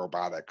very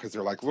robotic because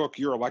they're like, look,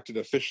 your elected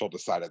official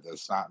decided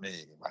this, not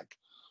me. Like,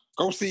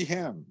 go see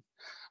him.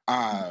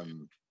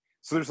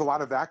 So there's a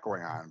lot of that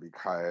going on,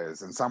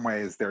 because in some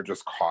ways they're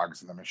just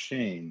cogs in the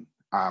machine,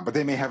 but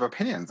they may have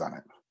opinions on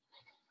it.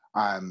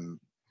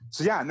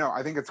 So yeah, no,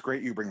 I think it's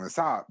great you bring this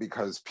up,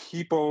 because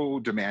people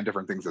demand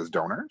different things as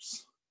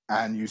donors,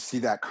 and you see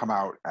that come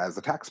out as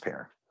a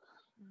taxpayer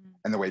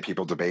and the way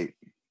people debate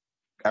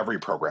every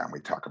program we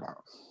talk about.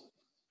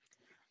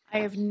 I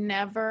have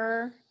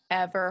never,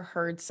 ever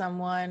heard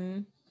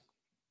someone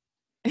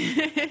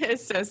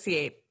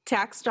associate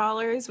tax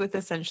dollars with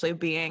essentially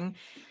being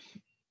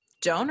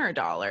donor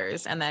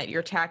dollars, and that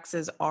your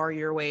taxes are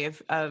your way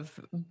of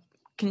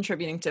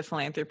contributing to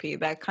philanthropy.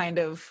 That kind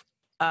of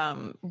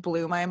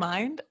blew my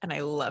mind, and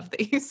I love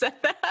that you said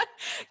that,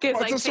 because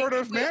Well, it's I a think sort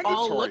of if we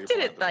all mandatory looked at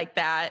it philanthropy. like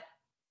that,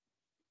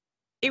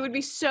 it would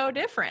be so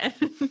different.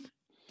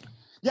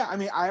 Yeah, I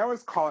mean, I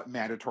always call it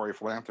mandatory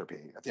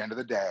philanthropy. At the end of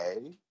the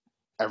day,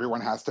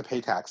 everyone has to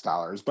pay tax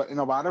dollars, but in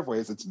a lot of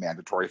ways, it's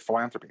mandatory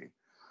philanthropy.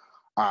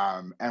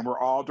 And we're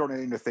all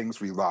donating to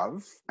things we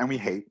love and we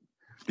hate,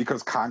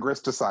 because Congress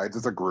decides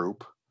as a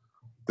group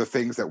the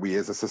things that we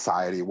as a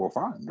society will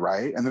fund,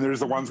 right? And then there's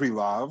the ones we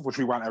love, which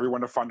we want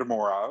everyone to fund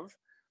more of,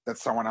 that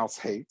someone else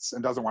hates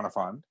and doesn't want to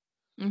fund.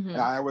 Mm-hmm.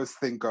 And I always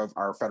think of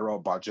our federal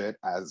budget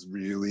as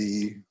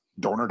really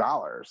donor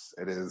dollars.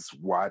 It is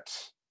what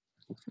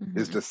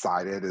is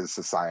decided as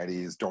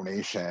society's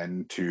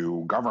donation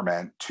to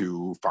government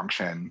to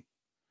function,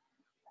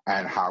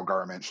 and how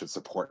government should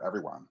support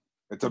everyone.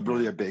 It's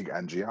really a big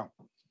NGO.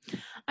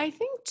 I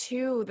think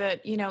too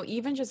that,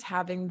 even just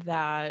having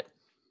that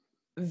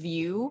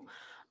view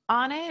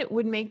on it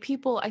would make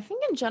people, I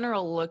think in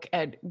general, look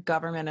at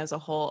government as a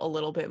whole a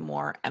little bit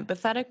more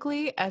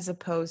empathetically, as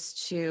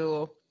opposed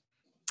to,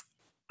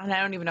 and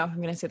I don't even know if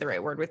I'm going to say the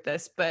right word with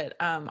this, but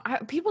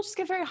people just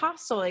get very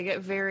hostile. They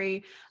get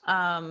very,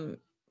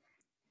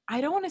 I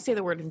don't want to say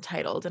the word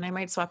entitled, and I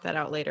might swap that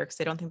out later because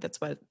I don't think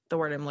that's what the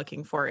word I'm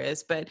looking for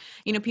is. But,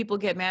 people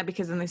get mad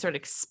because then they start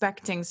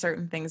expecting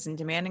certain things and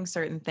demanding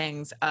certain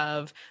things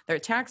of their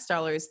tax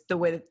dollars the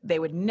way that they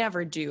would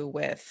never do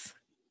with,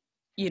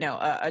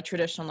 a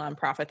traditional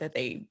nonprofit that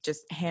they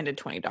just handed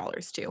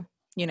 $20 to,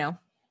 Yeah,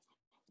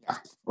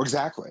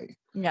 exactly.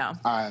 Yeah.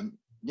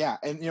 Yeah.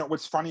 And,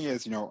 what's funny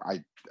is,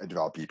 I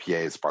develop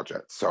EPA's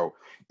budget. So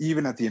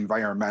even at the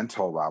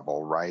environmental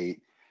level, right?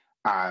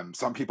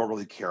 Some people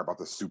really care about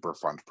the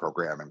Superfund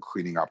program and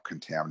cleaning up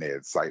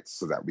contaminated sites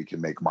so that we can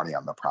make money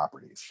on the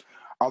properties.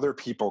 Other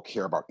people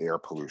care about air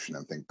pollution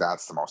and think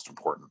that's the most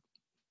important.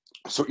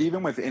 So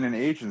even within an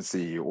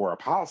agency or a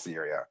policy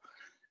area,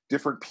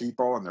 different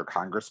people and their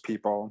Congress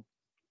people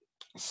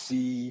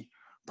see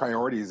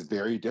priorities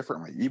very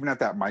differently, even at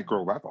that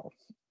micro level.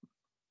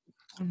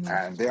 Mm-hmm.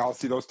 And they all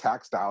see those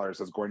tax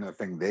dollars as going to the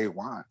thing they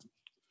want.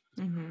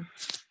 Mm-hmm.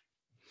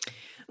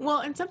 Well,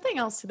 and something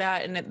else to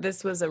that, and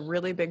this was a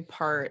really big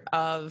part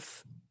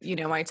of,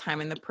 my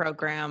time in the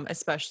program,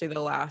 especially the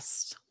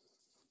last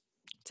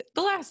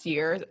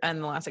year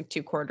and the last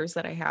 2 quarters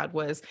that I had,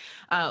 was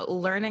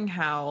learning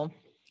how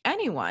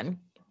anyone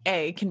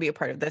can be a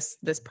part of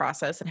this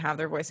process and have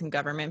their voice in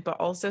government, but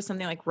also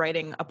something like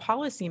writing a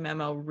policy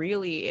memo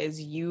really is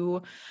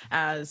you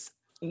as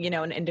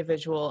an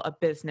individual, a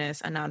business,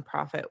 a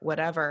nonprofit,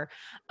 whatever,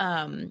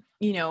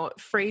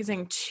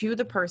 phrasing to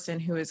the person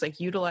who is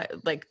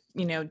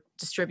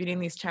distributing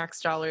these tax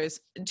dollars,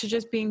 to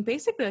just being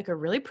basically like a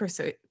really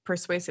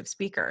persuasive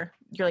speaker.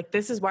 You're like,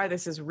 this is why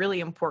this is really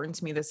important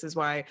to me. This is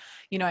why,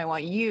 I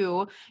want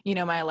you,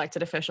 my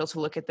elected official, to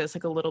look at this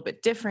like a little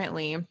bit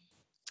differently,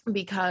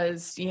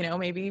 because,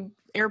 maybe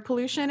air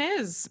pollution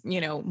is,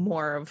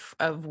 more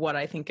of what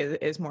I think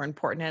is more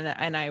important.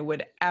 And I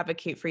would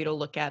advocate for you to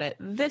look at it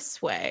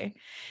this way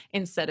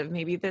instead of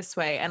maybe this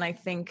way. And I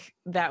think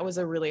that was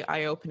a really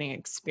eye-opening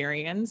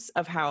experience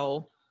of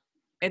how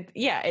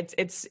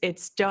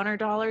it's donor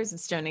dollars,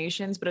 it's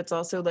donations, but it's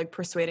also like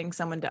persuading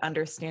someone to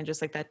understand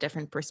just like that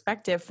different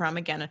perspective from,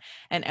 again,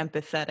 an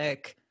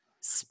empathetic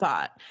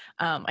spot.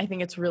 I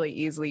think it's really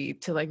easy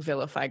to like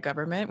vilify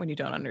government when you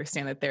don't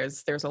understand that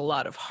there's a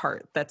lot of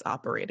heart that's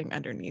operating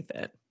underneath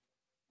it.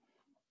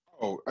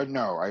 Oh,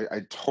 no,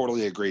 I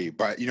totally agree.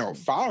 But,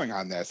 following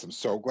on this, I'm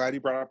so glad you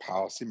brought up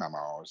policy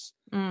memos,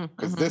 because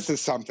Mm-hmm. this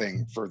is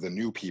something for the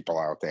new people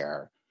out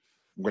there.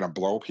 I'm going to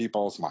blow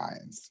people's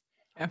minds.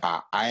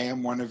 Yeah. I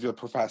am one of the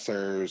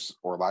professors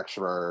or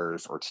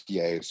lecturers or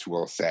TAs who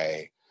will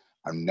say,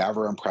 I'm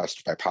never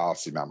impressed by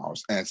policy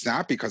memos. And it's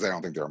not because I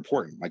don't think they're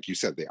important. Like you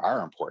said, they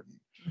are important.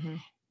 Mm-hmm.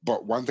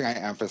 But one thing I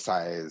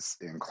emphasize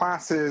in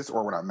classes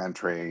or when I'm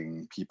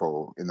mentoring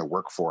people in the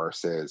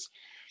workforce is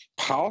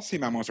policy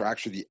memos are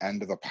actually the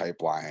end of the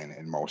pipeline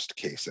in most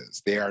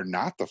cases. They are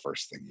not the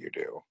first thing you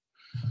do.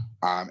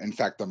 In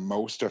fact, the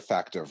most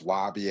effective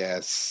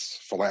lobbyists,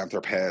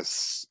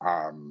 philanthropists,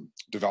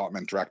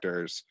 development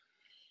directors,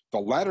 the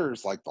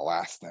letter's like the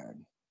last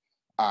thing.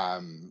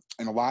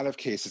 In a lot of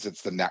cases,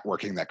 it's the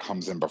networking that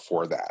comes in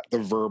before that, the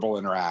verbal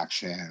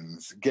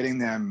interactions, getting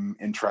them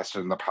interested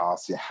in the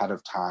policy ahead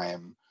of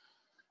time,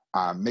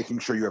 making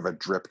sure you have a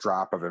drip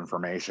drop of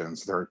information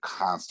so they're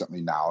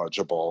constantly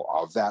knowledgeable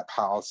of that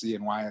policy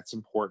and why it's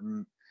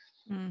important.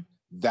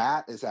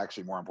 That is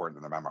actually more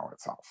important than the memo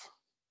itself.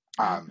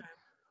 Okay.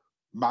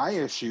 My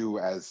issue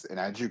as an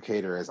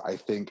educator is I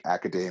think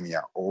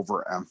academia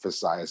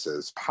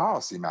overemphasizes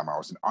policy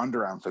memos and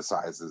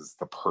underemphasizes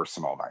the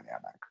personal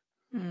dynamic.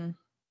 And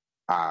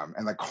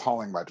like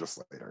calling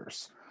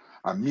legislators,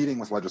 meeting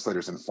with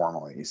legislators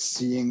informally,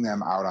 seeing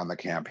them out on the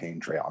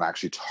campaign trail and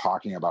actually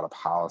talking about a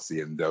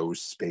policy in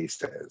those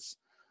spaces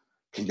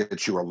can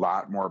get you a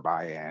lot more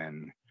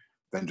buy-in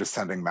than just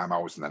sending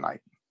memos in the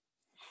night,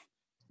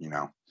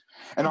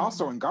 And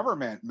also in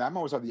government,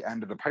 memos are the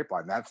end of the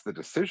pipeline. That's the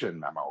decision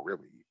memo,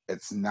 really.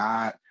 It's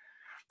not,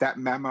 that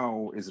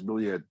memo is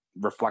really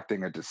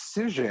reflecting a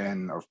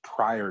decision of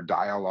prior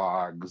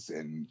dialogues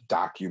and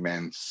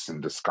documents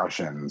and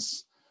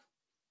discussions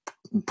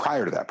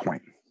prior to that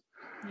point.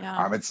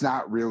 Yeah. It's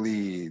not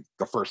really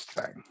the first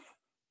thing.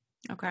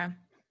 Okay.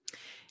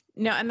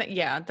 No, and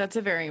that's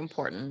a very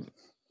important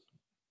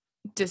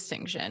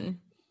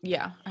distinction.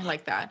 Yeah, I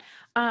like that.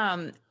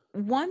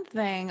 One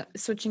thing,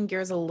 switching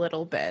gears a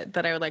little bit,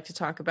 that I would like to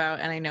talk about,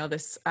 and I know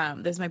this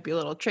might be a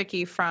little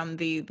tricky from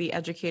the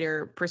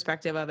educator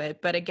perspective of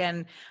it, but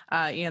again,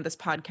 this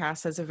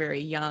podcast has a very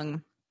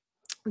young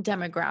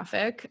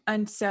demographic,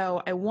 and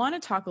so I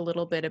want to talk a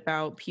little bit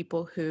about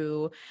people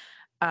who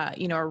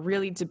are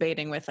really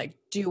debating with, like,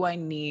 do I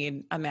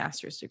need a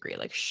master's degree?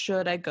 Like,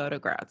 should I go to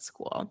grad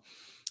school?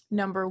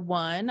 Number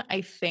one, I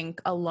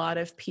think a lot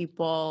of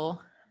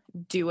people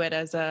do it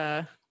as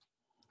a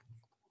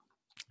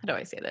how do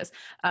I say this?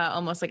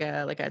 Almost like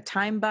a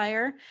time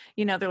buyer.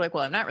 They're like,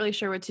 well, I'm not really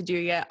sure what to do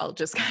yet. I'll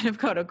just kind of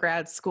go to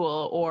grad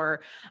school,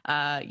 or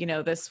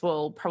this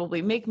will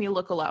probably make me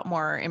look a lot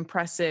more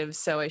impressive.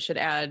 So I should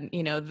add,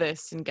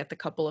 this and get the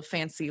couple of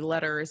fancy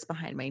letters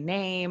behind my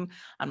name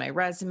on my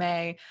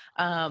resume.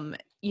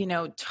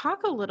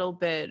 Talk a little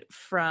bit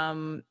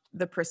from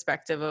the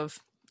perspective of,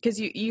 because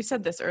you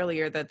said this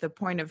earlier, that the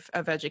point of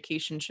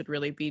education should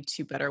really be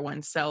to better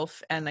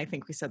oneself. And I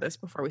think we said this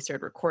before we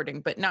started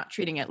recording, but not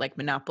treating it like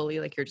Monopoly,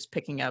 like you're just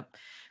picking up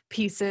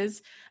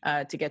pieces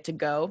to get to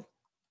go.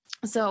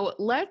 So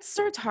let's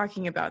start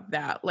talking about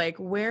that. Like,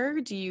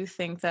 where do you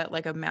think that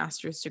like a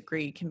master's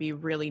degree can be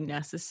really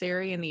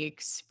necessary, and the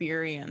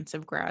experience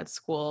of grad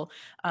school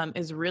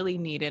is really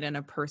needed in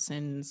a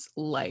person's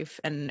life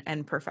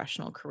and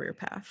professional career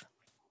path?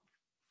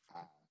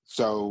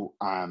 So,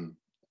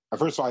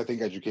 first of all, I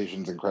think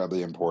education is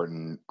incredibly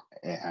important,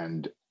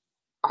 and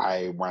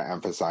I want to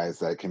emphasize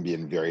that it can be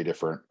in very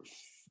different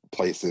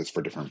places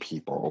for different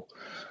people.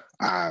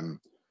 Um,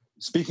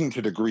 Speaking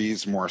to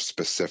degrees more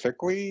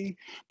specifically,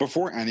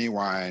 before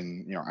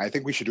anyone, I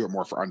think we should do it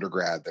more for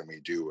undergrad than we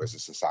do as a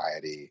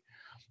society.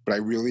 But I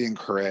really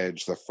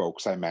encourage the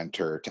folks I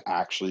mentor to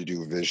actually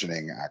do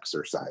visioning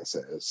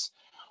exercises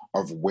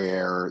of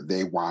where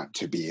they want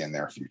to be in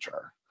their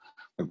future.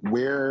 Like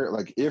where,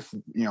 like if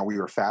we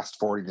were fast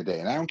forwarding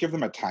today, and I don't give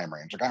them a time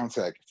range. Like I don't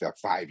say like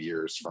 5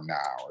 years from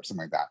now or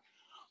something like that.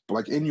 But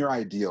like in your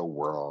ideal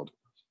world,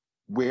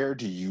 where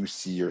do you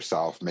see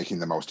yourself making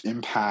the most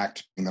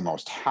impact, being the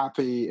most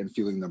happy, and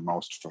feeling the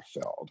most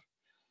fulfilled?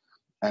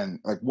 And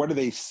like, what do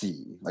they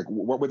see? Like,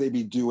 what would they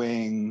be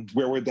doing?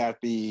 Where would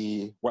that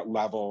be? What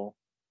level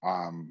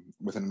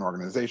within an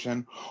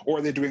organization? Or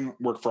are they doing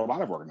work for a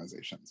lot of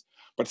organizations?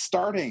 But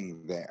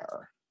starting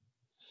there,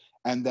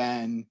 and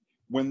then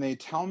when they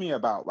tell me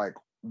about like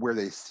where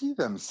they see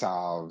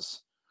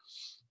themselves,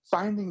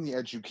 finding the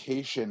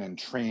education and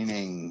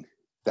training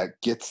that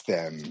gets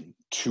them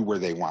to where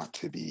they want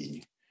to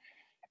be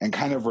and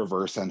kind of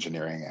reverse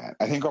engineering it.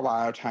 I think a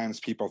lot of times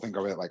people think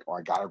of it like, oh,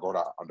 I got to go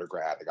to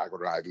undergrad. I got to go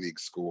to Ivy League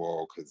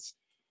school because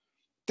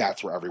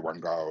that's where everyone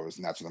goes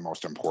and that's where the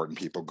most important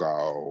people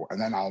go. And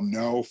then I'll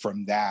know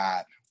from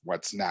that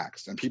what's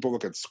next. And people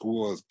look at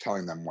school as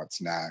telling them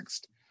what's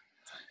next.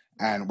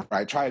 And what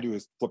I try to do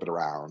is flip it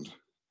around.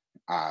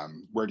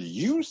 Where do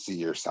you see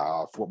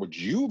yourself? What would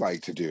you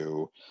like to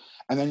do?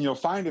 And then you'll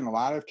find in a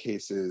lot of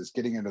cases,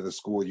 getting into the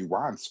school you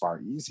want is far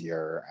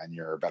easier and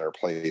you're better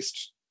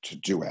placed to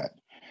do it.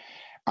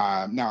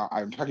 Now,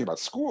 I'm talking about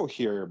school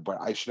here, but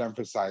I should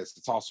emphasize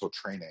it's also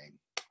training.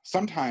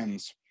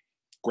 Sometimes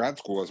grad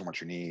school isn't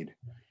what you need.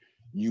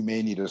 You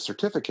may need a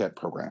certificate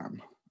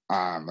program.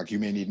 Like you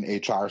may need an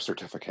HR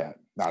certificate,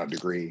 not a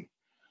degree.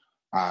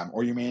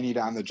 Or you may need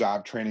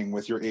on-the-job training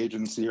with your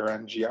agency or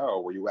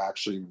NGO where you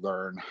actually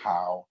learn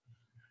how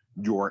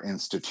your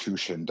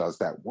institution does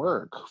that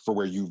work for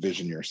where you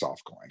vision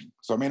yourself going.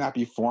 So it may not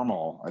be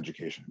formal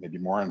education, maybe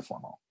more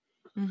informal.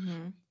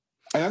 Mm-hmm.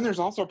 And then there's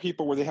also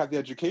people where they have the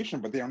education,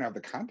 but they don't have the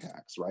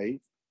contacts,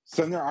 right?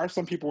 So then there are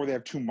some people where they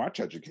have too much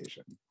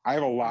education. I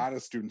have a lot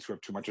of students who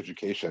have too much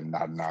education,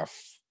 not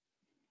enough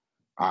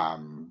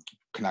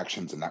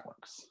connections and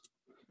networks.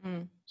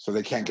 Mm. So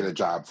they can't get a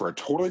job for a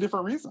totally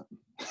different reason.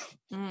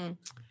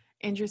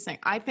 Interesting.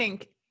 I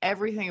think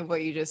everything of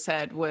what you just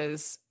said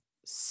was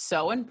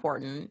so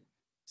important,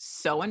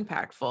 so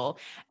impactful.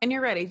 And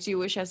you're right. I do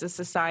wish as a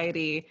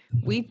society,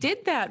 we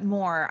did that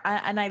more.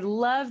 And I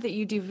love that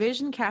you do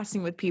vision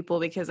casting with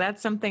people, because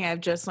that's something I've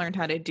just learned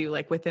how to do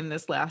like within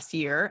this last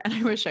year. And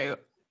I wish I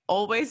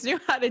always knew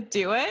how to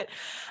do it,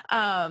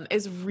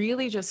 is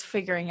really just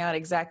figuring out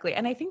exactly.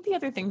 And I think the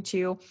other thing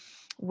too,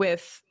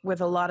 with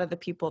a lot of the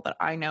people that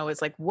I know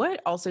is like,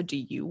 what also do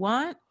you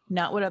want?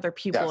 Not what other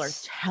people are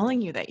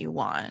telling you that you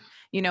want,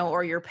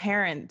 or your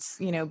parents,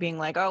 being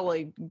like, oh, well,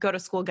 you go to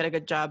school, get a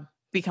good job,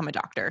 become a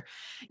doctor.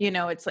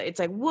 It's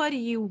like, what do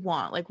you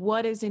want? Like,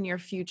 what is in your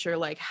future?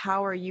 Like,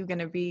 how are you going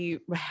to be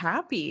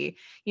happy,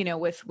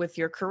 with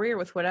your career,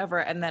 with whatever,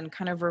 and then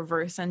kind of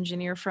reverse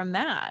engineer from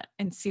that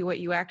and see what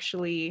you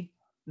actually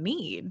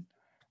need.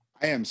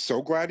 I am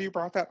so glad you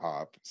brought that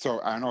up.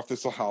 So I don't know if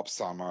this will help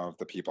some of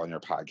the people on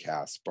your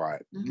podcast,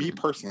 but me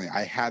personally,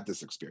 I had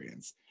this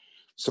experience.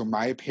 So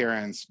my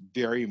parents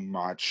very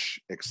much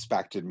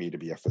expected me to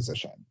be a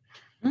physician.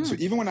 So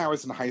even when I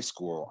was in high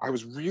school, I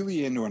was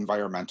really into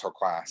environmental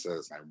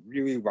classes. And I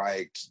really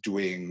liked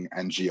doing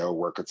NGO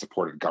work that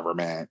supported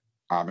government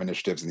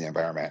initiatives in the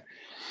environment.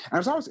 And I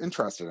was always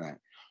interested in it.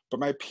 But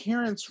my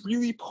parents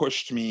really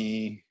pushed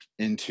me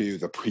into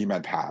the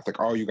pre-med path. Like,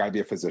 oh, you got to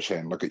be a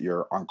physician. Look at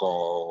your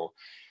uncle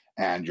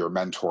and your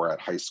mentor at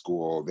high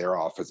school. They're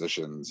all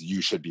physicians.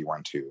 You should be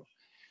one too.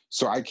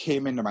 So I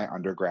came into my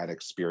undergrad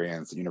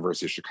experience at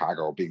University of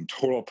Chicago being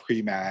total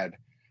pre-med.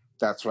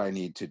 That's what I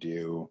need to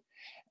do.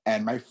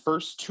 And my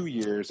first 2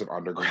 years of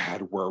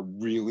undergrad were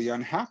really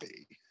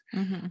unhappy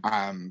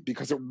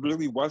because it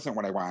really wasn't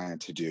what I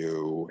wanted to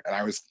do. And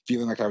I was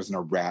feeling like I was in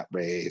a rat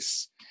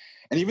race.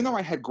 And even though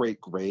I had great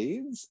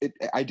grades,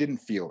 I didn't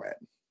feel it.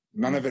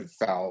 None of it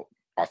felt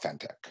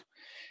authentic.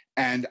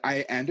 And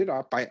I ended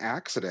up by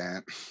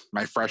accident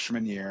my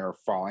freshman year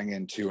falling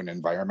into an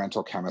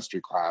environmental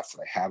chemistry class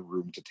that I had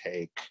room to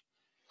take.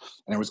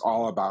 And it was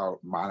all about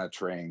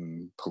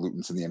monitoring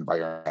pollutants in the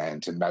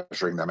environment and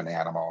measuring them in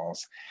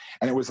animals.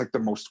 And it was like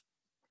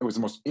it was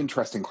the most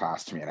interesting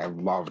class to me, and I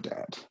loved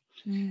it.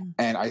 Mm.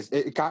 And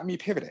it got me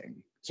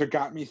pivoting. So it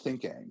got me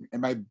thinking.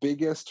 And my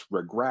biggest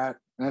regret,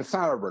 and it's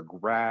not a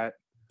regret,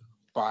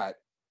 but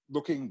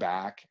looking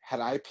back, had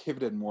I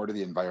pivoted more to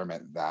the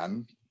environment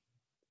then,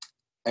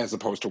 as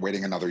opposed to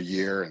waiting another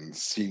year and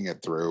seeing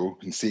it through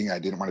and seeing I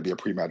didn't want to be a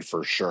pre-med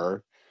for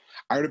sure,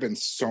 I would have been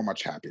so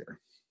much happier.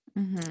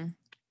 Mm-hmm.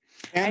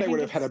 I And I would think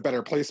have had a it's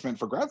better placement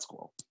for grad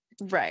school.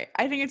 right.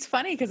 I think it's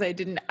funny because I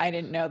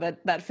didn't know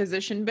that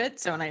physician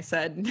bit. So when I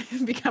said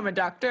become a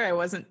doctor, I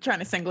wasn't trying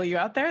to single you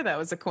out there. That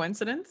was a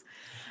coincidence.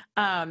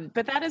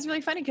 But that is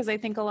really funny because I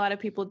think a lot of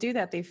people do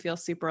that. They feel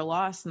super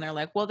lost and they're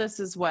like, well, this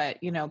is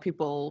what,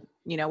 people,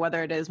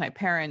 whether it is my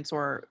parents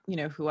or,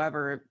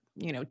 whoever,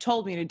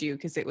 told me to do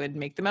because it would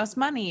make the most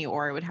money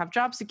or it would have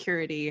job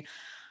security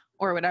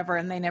or whatever.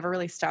 And they never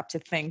really stop to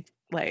think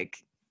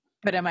like,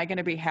 but am I going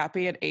to be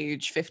happy at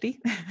age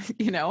 50,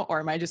 or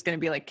am I just going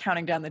to be like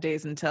counting down the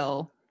days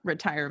until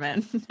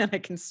retirement and I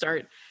can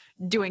start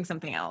doing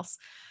something else?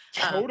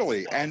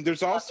 Totally. So And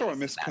there's I love that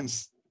also you said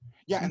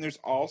that. and there's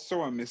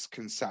also a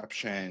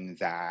misconception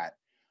that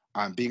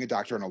being a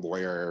doctor and a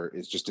lawyer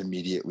is just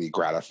immediately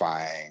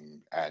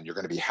gratifying and you're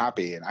going to be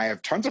happy. And I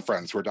have tons of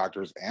friends who are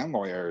doctors and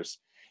lawyers,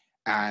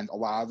 and a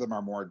lot of them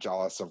are more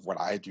jealous of what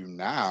I do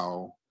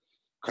now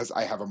because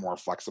I have a more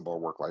flexible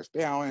work-life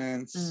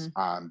balance.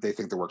 Mm, They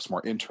think the work's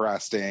more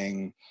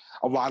interesting.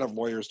 A lot of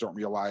lawyers don't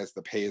realize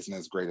the pay isn't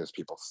as great as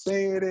people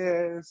say it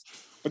is.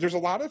 But there's a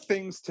lot of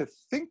things to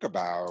think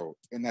about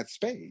in that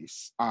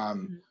space,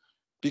 mhm.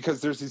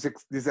 because there's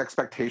these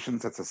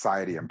expectations that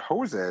society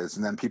imposes,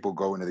 and then people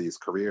go into these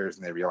careers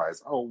and they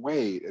realize, oh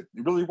wait, it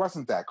really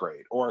wasn't that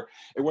great, or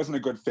it wasn't a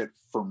good fit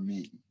for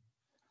me.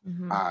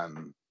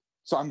 Mhm.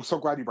 So I'm so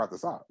glad you brought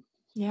this up.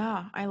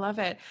 Yeah, I love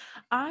it.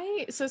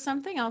 So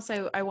something else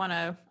I want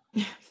to,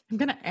 I'm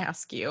going to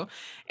ask you.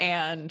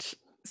 And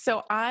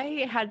so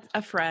I had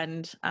a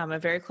friend, a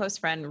very close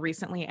friend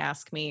recently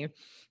ask me,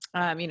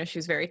 she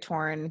was very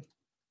torn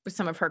with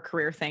some of her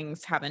career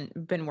things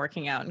haven't been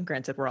working out. And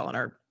granted, we're all in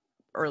our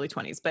early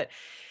 20s, but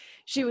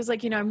she was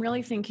like, I'm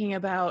really thinking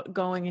about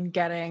going and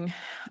getting,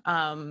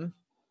 a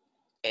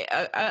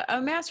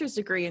master's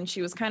degree. And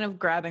she was kind of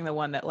grabbing the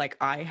one that like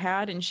I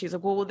had. And she's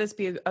like, well, will this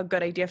be a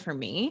good idea for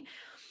me?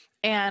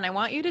 And I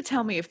want you to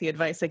tell me if the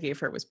advice I gave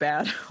her was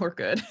bad or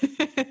good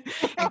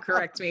and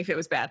correct me if it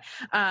was bad.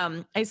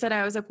 I was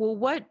like, well,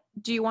 what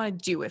do you want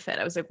to do with it?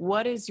 I was like,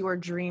 what is your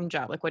dream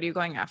job? Like, what are you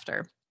going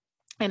after?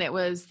 And it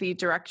was the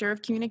director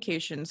of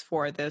communications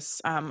for this,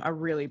 a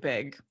really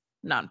big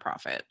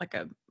nonprofit, like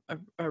a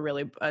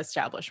really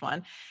established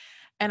one.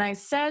 And I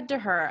said to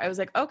her, I was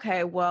like,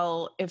 okay,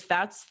 well, if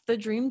that's the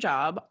dream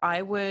job,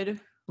 I would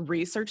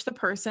research the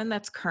person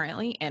that's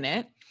currently in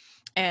it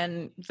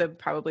and the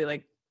probably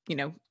like,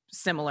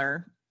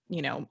 similar,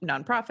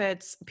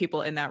 nonprofits,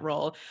 people in that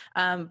role,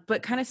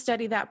 but kind of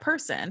study that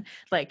person.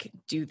 Like,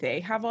 do they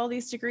have all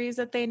these degrees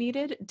that they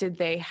needed? Did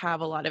they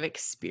have a lot of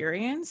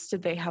experience?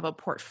 Did they have a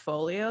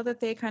portfolio that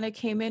they kind of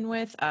came in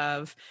with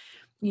of,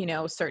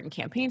 certain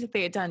campaigns that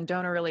they had done,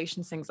 donor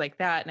relations, things like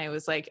that? And I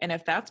was like, and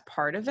if that's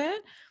part of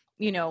it,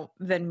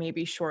 then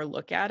maybe sure,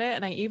 look at it.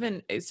 And I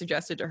even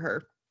suggested to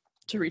her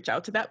to reach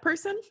out to that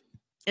person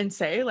and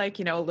say like,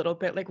 a little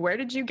bit like,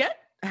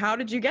 how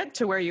did you get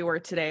to where you were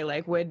today?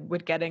 Like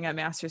would getting a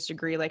master's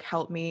degree like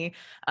help me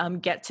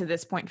get to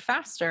this point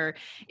faster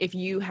if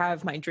you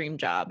have my dream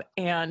job?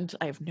 And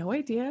I have no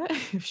idea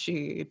if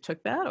she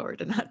took that or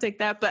did not take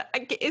that, but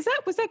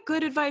was that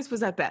good advice?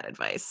 Was that bad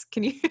advice?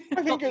 Can you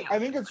help me I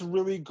out? think it's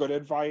really good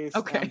advice,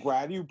 and I'm Okay.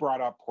 glad you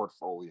brought up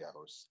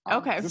portfolios.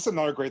 Okay. This is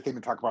another great thing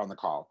to talk about on the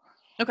call.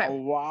 A Okay.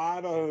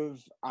 lot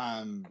of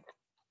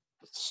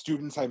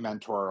students I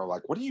mentor are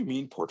like, "What do you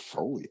mean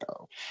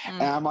portfolio?" And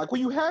Mm, I'm like,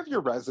 "Well, you have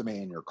your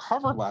resume and your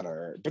cover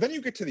letter, but then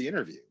you get to the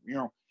interview.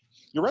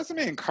 Your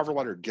resume and cover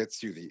letter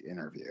gets you the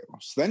interview.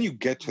 So then you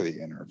get to the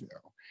interview,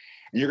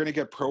 and you're going to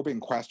get probing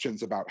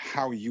questions about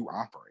how you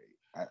operate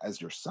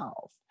as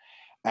yourself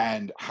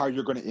and how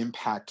you're going to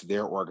impact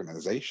their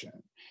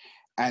organization."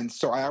 And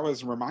so I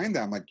always remind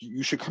them, like,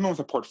 you should come in with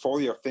a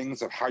portfolio of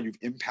things of how you've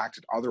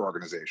impacted other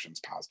organizations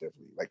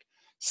positively, like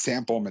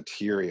sample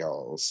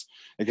materials.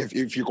 Like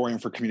if you're going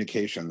for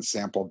communications,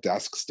 sample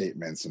desk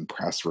statements and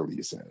press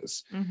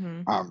releases.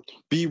 mm-hmm.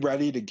 Be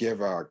ready to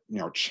give a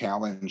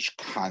challenge,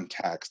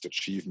 context,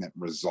 achievement,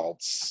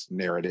 results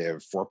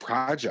narrative for a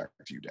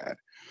project you did.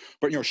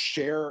 But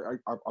share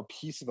a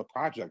piece of the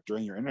project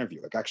during your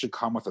interview. Like actually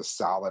come with a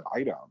solid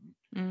item,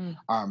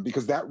 Mm,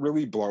 because that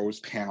really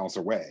blows panels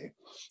away.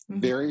 mm-hmm.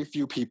 Very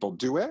few people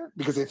do it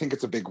because they think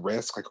it's a big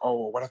risk. Like,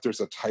 oh, what if there's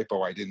a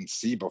typo I didn't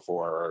see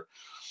before? Or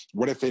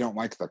what if they don't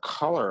like the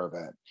color of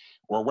it?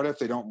 Or what if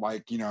they don't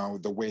like,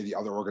 the way the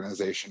other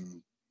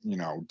organization,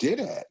 did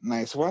it? And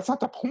I said, well, that's not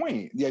the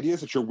point. The idea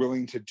is that you're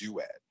willing to do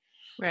it.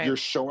 Right. You're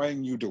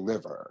showing you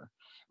deliver.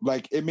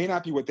 like, it may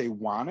not be what they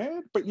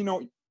wanted, but,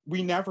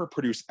 we never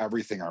produce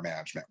everything our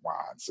management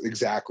wants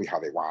exactly how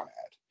they want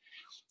it.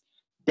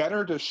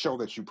 Better to show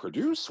that you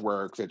produce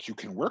work that you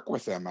can work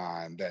with them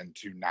on than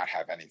to not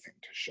have anything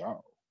to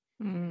show.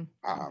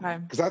 Okay.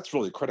 Because that's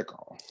really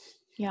critical.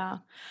 Yeah.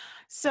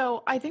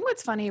 So I think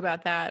what's funny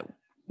about that,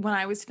 when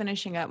I was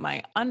finishing up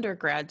my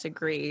undergrad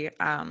degree,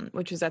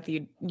 which was at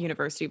the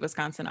University of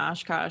Wisconsin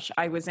Oshkosh,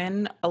 I was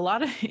in a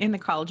lot of in the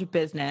College of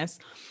Business.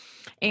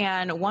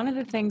 And one of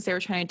the things they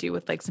were trying to do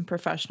with like some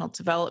professional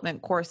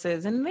development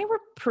courses, and they were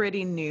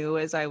pretty new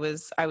as I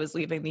was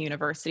leaving the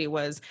university,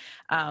 was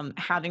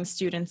having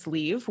students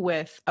leave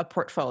with a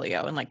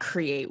portfolio and like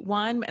create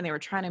one. And they were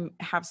trying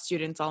to have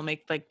students all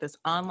make like this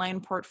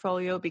online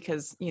portfolio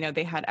because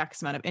they had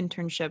X amount of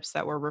internships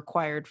that were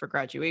required for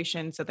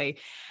graduation, so they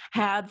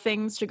had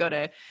things to go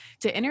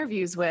to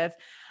interviews with.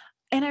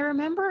 And I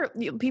remember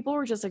people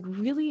were just like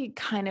really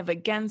kind of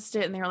against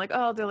it. And they were like,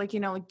 oh, they're like,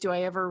 like, do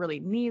I ever really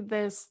need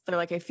this? They're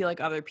like, I feel like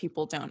other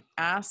people don't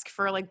ask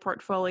for like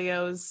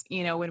portfolios,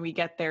 when we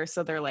get there.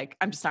 So they're like,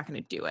 I'm just not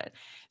going to do it.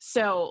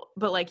 So,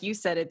 but like you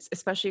said, it's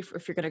especially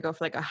if you're going to go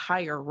for like a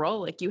higher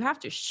role, like you have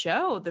to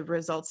show the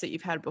results that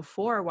you've had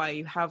before, why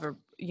you have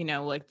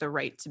like the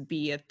right to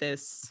be at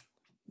this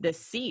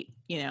seat.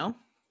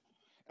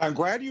 I'm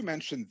glad you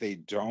mentioned they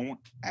don't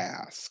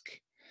ask,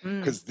 Mm,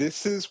 because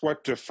this is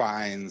what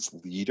defines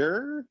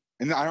leader.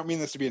 And I don't mean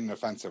this to be in an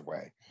offensive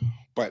way,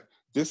 but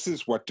this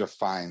is what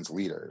defines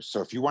leaders. So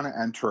if you want to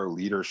enter a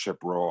leadership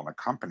role in a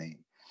company,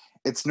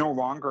 it's no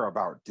longer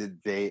about did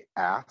they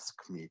ask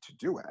me to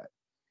do it.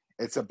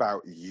 It's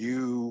about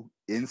you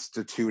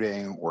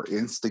instituting or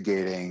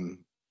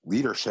instigating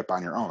leadership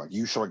on your own. Like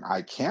you showing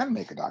I can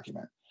make a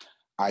document.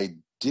 I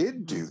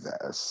did do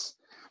this,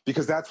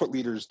 because that's what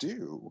leaders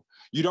do.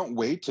 You don't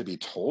wait to be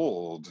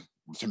told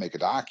to make a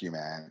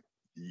document.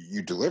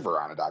 You deliver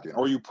on a document,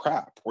 or you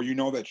prep, or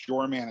that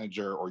your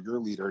manager or your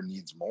leader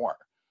needs more,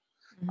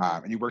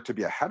 mhm. and you work to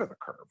be ahead of the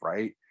curve,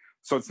 right?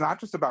 So it's not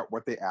just about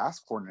what they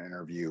ask for in an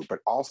interview, but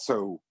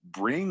also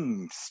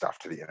bring stuff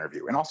to the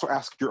interview and also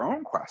ask your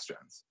own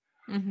questions.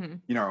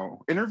 Mhm.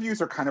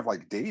 Interviews are kind of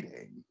like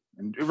dating,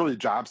 and really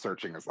job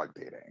searching is like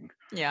dating.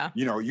 Yeah.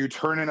 You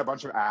turn in a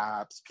bunch of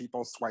apps,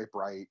 people swipe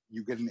right,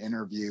 you get an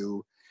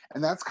interview,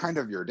 and that's kind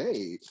of your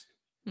date.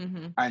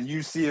 Mhm. And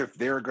you see if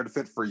they're a good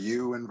fit for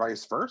you and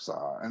vice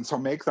versa. And so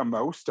make the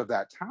most of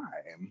that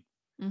time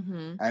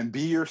Mhm. and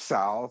be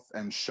yourself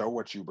and show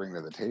what you bring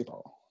to the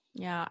table.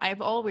 Yeah,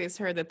 I've always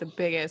heard that the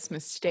biggest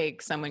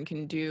mistake someone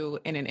can do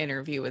in an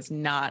interview is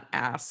not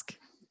ask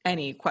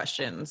any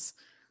questions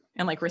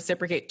and like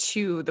reciprocate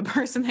to the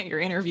person that you're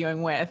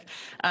interviewing with.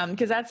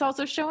 Because that's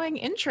also showing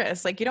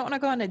interest. Like you don't want to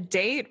go on a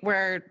date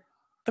where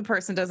the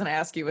person doesn't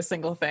ask you a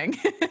single thing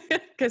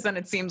because then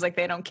it seems like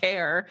they don't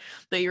care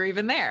that you're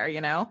even there.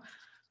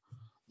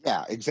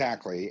 Yeah,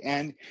 exactly.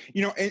 And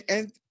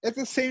at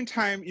the same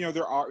time,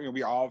 there are,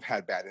 we all have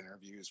had bad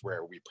interviews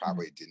where we Mhm.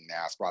 probably didn't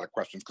ask a lot of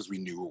questions because we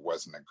knew it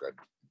wasn't a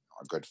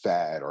good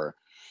fit, or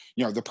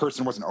the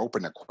person wasn't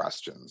open to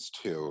questions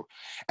too.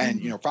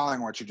 And Mhm.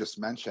 following what you just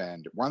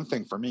mentioned, one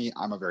thing for me,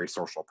 I'm a very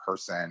social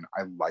person.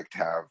 I like to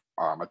have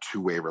a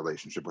two-way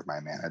relationship with my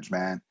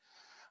management.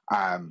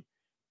 um,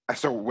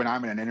 so when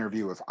I'm in an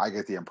interview, if I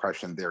get the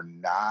impression they're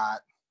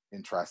not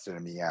interested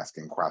in me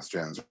asking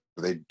questions,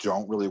 or they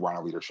don't really want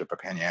a leadership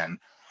opinion,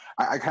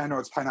 I kind of know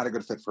it's probably not a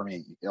good fit for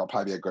me. It'll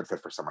probably be a good fit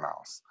for someone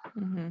else.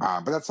 Mhm.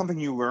 But that's something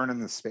you learn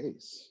in this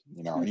space,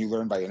 and you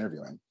learn by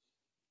interviewing.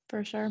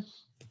 For sure.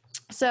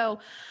 So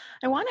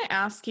I want to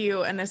ask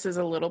you, and this is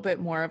a little bit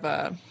more of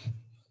a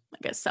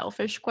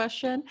selfish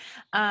question.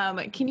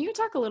 Can you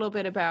talk a little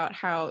bit about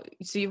how,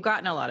 so you've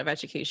gotten a lot of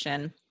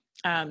education,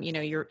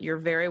 you're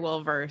very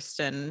well versed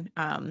and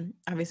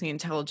obviously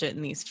intelligent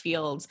in these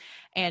fields,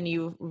 and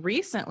you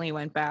recently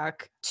went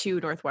back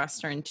to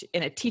Northwestern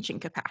in a teaching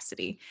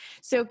capacity.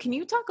 So can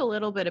you talk a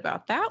little bit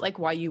about that, like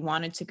why you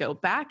wanted to go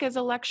back as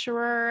a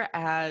lecturer,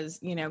 as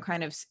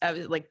kind of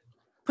like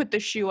put the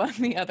shoe on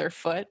the other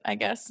foot, I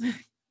guess?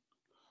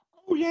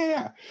 Oh yeah,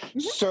 yeah.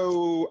 Mhm.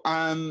 So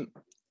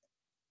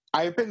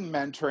I've been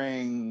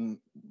mentoring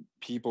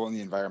people in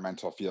the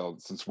environmental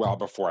field since well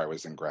before I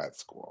was in grad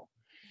school.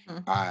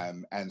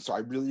 Mhm. And so I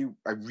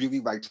really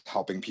liked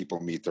helping people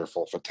meet their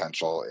full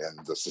potential in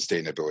the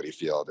sustainability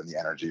field, and the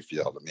energy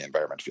field, and the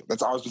environment field.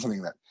 That's always been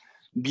something that,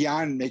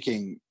 beyond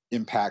making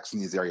impacts in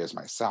these areas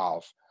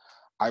myself,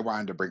 I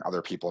wanted to bring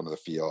other people into the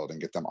field and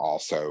get them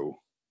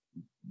also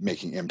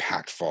making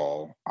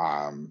impactful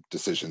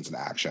decisions and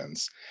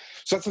actions.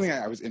 So that's something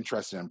I was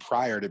interested in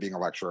prior to being a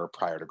lecturer,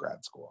 prior to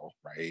grad school,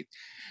 right?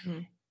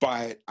 Mhm.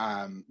 But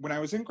when I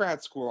was in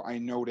grad school, I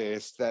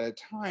noticed that at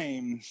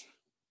times,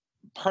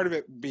 part of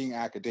it being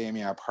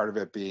academia, part of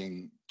it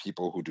being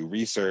people who do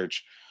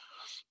research,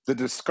 the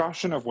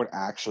discussion of what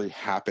actually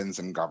happens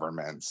in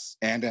governments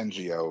and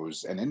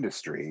NGOs and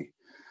industry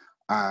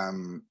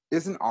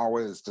isn't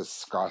always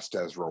discussed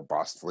as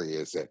robustly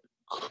as it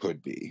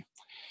could be.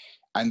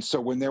 And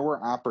so when there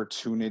were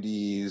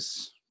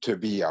opportunities to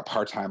be a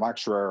part-time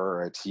lecturer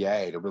or a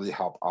TA to really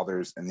help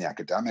others in the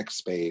academic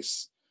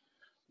space,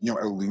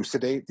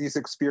 elucidate these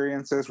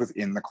experiences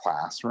within the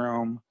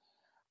classroom,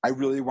 I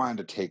really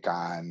wanted to take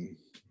on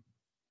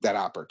that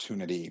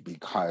opportunity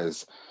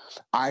because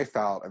I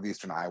felt, at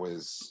least when I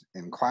was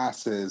in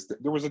classes,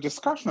 that there was a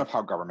discussion of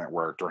how government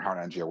worked or how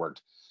an NGO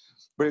worked,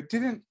 but it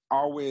didn't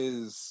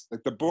always,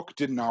 like the book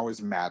didn't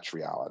always match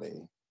reality.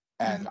 Mhm.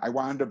 And I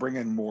wanted to bring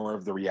in more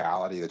of the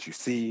reality that you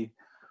see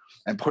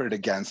and put it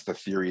against the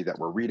theory that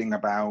we're reading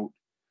about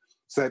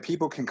so that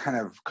people can kind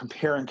of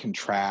compare and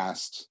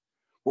contrast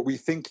what we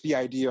think the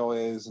ideal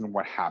is and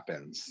what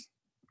happens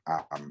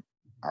um,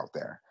 out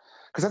there.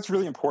 Because that's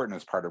really important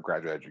as part of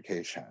graduate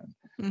education.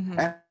 Mhm.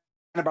 And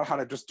about how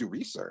to just do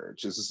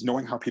research is just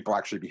knowing how people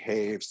actually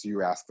behave so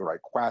you ask the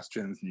right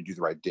questions and you do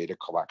the right data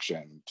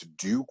collection to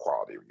do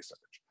quality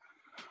research.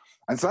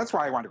 And so that's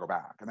why I want to go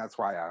back, and that's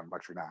why I'm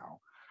lecturing now.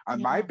 And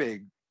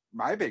Yeah.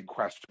 my big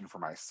question for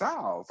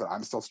myself that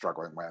I'm still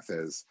struggling with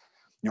is,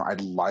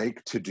 I'd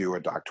like to do a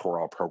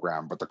doctoral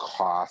program, but the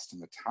cost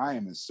and the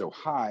time is so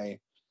high,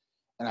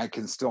 and I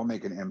can still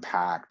make an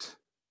impact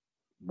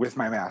with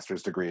my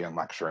master's degree in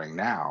lecturing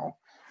now.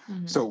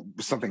 Mhm. So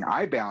something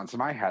I balance in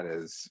my head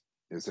is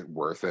it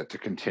worth it to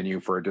continue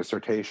for a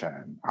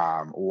dissertation?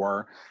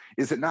 Or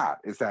is it not?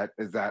 Is that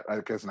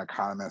like, as an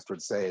economist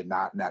would say,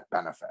 not net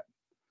benefit?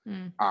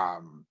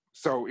 Mm.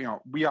 So,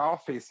 we all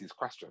face these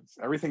questions.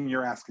 Everything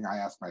you're asking, I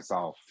ask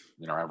myself,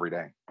 every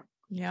day.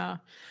 Yeah.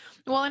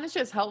 Well, and it's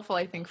just helpful,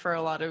 I think, for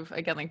a lot of,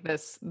 again, like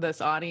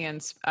this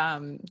audience,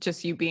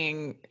 just you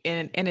being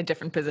in a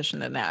different position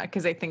than that.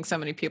 Because I think so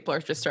many people are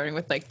just starting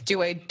with like,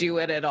 do I do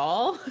it at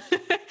all?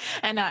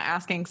 And not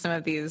asking some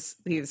of these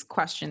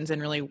questions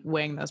and really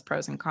weighing those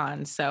pros and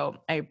cons.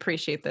 So I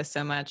appreciate this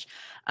so much.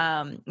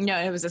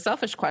 It was a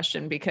selfish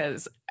question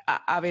because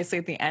obviously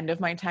at the end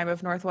of my time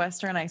of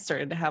Northwestern, I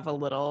started to have a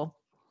little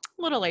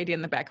idea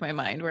in the back of my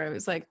mind where I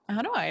was like,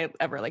 how do I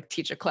ever like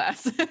teach a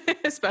class,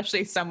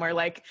 especially somewhere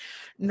like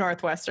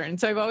Northwestern?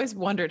 So I've always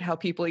wondered how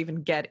people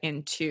even get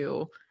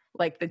into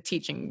like the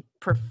teaching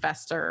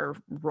professor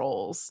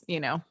roles.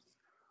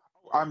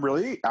 I'm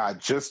really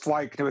just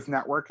like with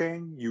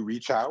networking, you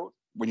reach out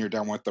when you're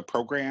done with the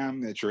program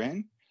that you're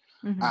in.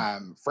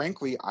 Hmm.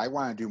 Frankly, I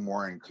want to do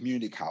more in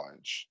community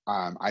college.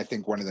 I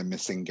think one of the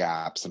missing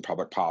gaps in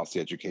public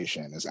policy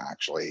education is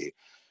actually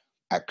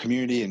at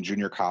community and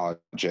junior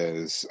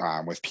colleges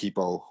with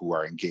people who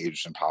are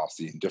engaged in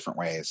policy in different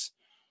ways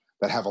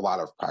that have a lot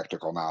of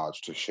practical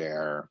knowledge to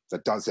share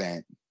that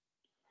doesn't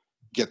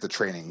get the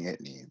training it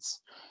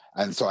needs.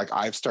 And so like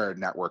I've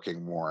started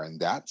networking more in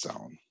that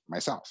zone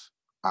myself.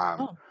 Um,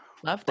 Oh,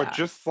 love but that.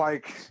 just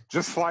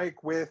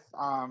like with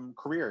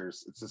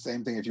careers, it's the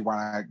same thing. If you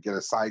want to get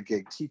a side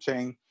gig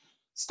teaching,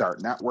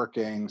 start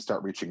networking,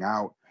 start reaching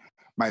out.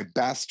 My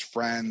best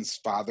friend's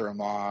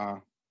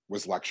father-in-law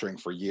was lecturing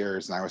for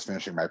years and I was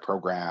finishing my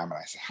program and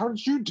I said, how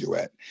did you do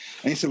it?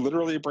 And he said,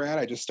 literally, Brad,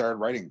 I just started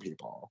writing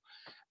people.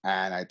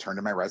 And I turned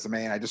to my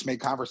resume and I just made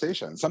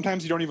conversation.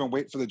 Sometimes you don't even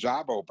wait for the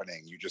job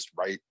opening. You just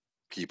write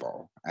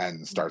people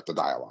and start the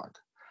dialogue.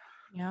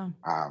 Yeah.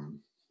 Um,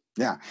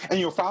 yeah.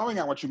 And, following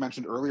on what you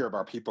mentioned earlier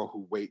about people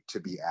who wait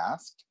to be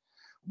asked,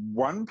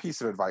 one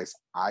piece of advice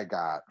I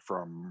got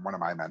from one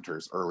of my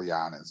mentors early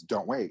on is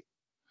don't wait.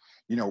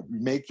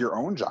 Make your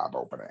own job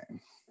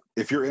opening.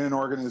 If you're in an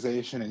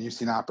organization and you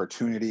see an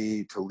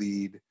opportunity to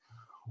lead,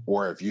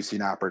 or if you see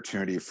an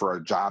opportunity for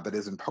a job that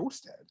isn't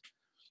posted,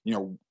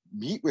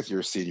 meet with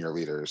your senior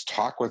leaders,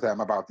 talk with them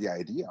about the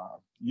idea.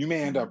 You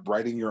may end up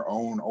writing your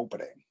own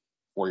opening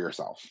for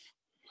yourself.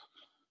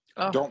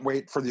 Oh, Don't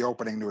wait for the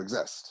opening to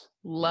exist.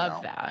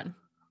 love that.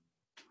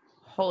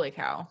 Holy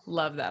cow.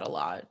 Love that a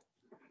lot.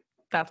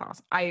 That's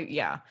awesome.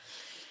 Yeah.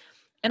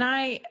 And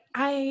I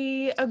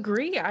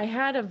agree. I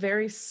had a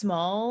very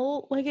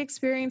small like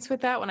experience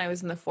with that when I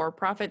was in the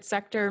for-profit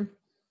sector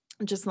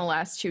just in the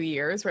last 2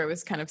 years where I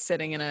was kind of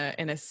sitting in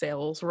a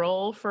sales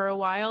role for a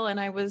while and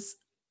I was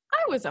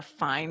a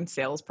fine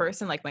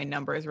salesperson. Like my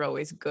numbers were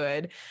always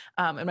good.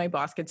 And my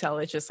boss could tell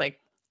it's just like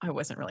I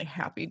wasn't really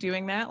happy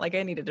doing that. Like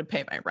I needed to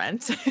pay my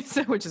rent,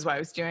 so which is why I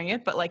was doing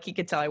it. But like he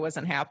could tell I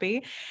wasn't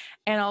happy.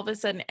 And all of a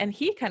sudden, and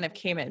he kind of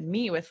came at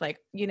me with like,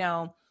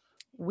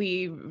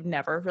 we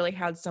never really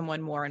had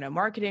someone more in a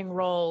marketing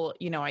role.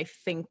 I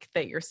think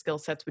that your skill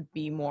sets would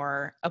be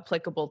more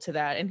applicable to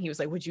that. And he was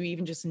like, would you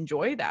even just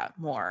enjoy that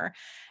more?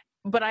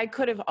 But I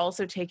could have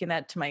also taken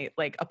that to my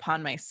like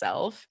upon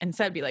myself and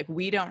said, be like,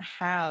 we don't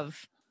have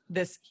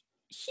this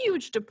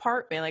huge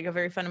department, like a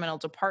very fundamental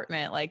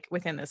department, like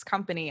within this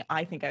company.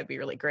 I think I'd be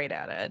really great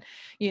at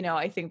it.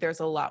 I think there's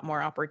a lot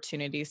more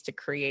opportunities to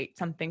create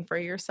something for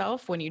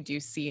yourself when you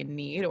do see a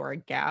need or a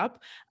gap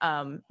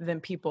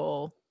than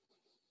people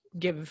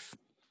give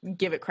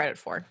it credit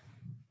for.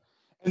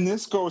 And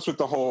this goes with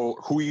the whole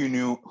who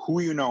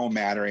you know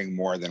mattering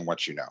more than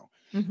what you know.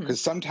 Hmm.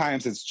 Because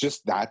sometimes it's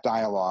just that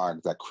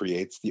dialogue that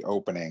creates the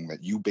opening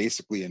that you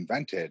basically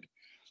invented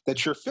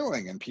that you're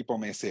filling. And people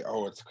may say,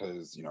 oh, it's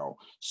because,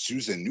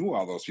 Susan knew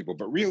all those people.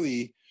 But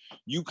really,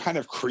 you kind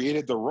of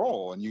created the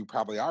role and you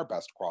probably are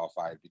best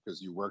qualified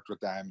because you worked with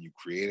them, you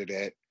created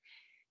it,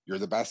 you're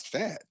the best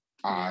fit.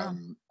 Yeah.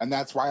 And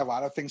that's why a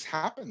lot of things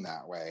happen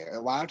that way. A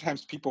lot of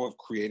times people have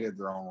created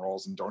their own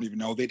roles and don't even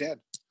know they did.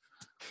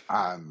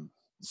 Um,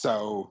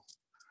 so,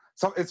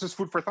 so it's just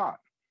food for thought.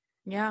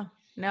 Yeah.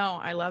 No,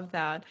 I love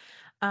that.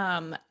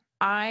 Um,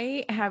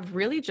 I have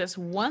really just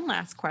one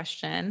last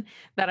question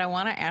that I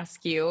want to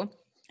ask you.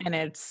 And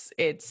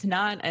it's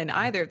not in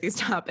either of these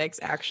topics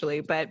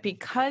actually, but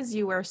because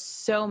you wear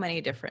so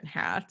many different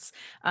hats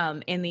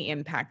in the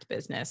impact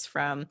business,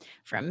 from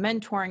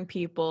mentoring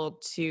people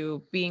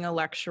to being a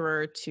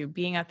lecturer to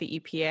being at the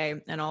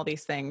EPA and all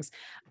these things,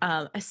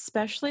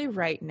 especially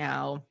right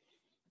now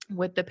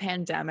with the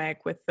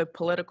pandemic, with the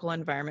political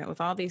environment, with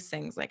all these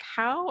things, like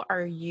how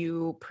are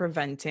you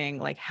preventing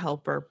like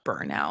helper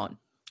burnout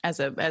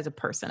as a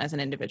person, as an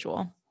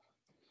individual?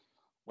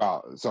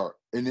 Well, so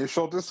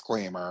initial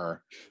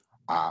disclaimer,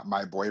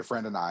 my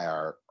boyfriend and I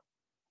are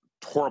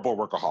horrible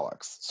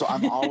workaholics. So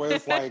I'm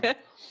always like,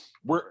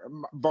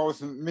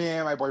 both me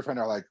and my boyfriend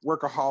are like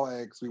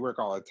workaholics. We work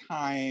all the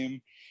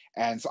time.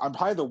 And so I'm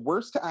probably the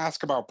worst to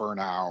ask about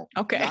burnout,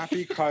 Okay. not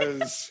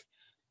because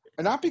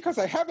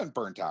I haven't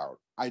burnt out.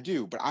 I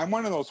do, but I'm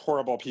one of those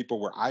horrible people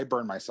where I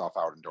burn myself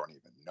out and don't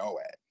even know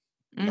it.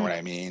 You know what Mm,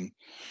 I mean?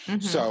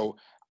 mhm. So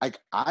like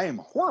I am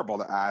horrible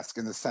to ask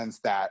in the sense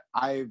that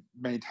I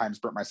many times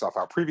burnt myself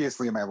out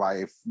previously in my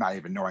life, not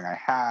even knowing I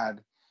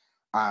had.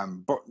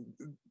 But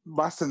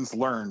lessons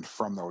learned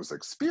from those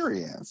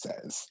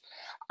experiences.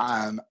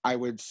 I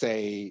would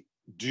say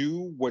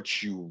do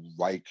what you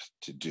like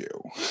to do.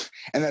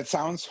 And that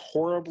sounds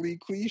horribly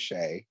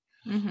cliche,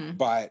 Mhm.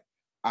 but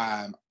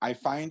I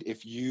find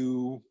if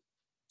you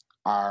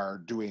are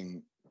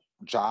doing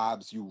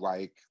jobs you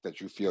like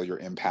that you feel you're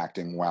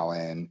impacting well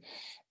in,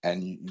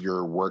 and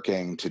you're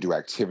working to do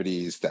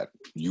activities that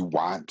you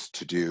want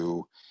to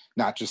do,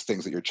 not just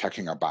things that you're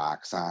checking a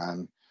box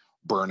on,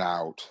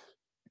 burnout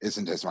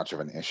isn't as much of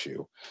an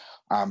issue.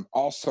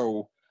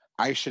 Also,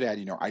 I should add,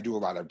 I do a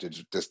lot of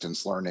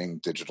distance learning,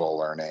 digital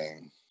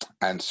learning.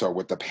 And so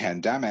with the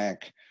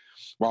pandemic,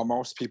 while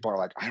most people are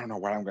like, I don't know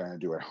what I'm going to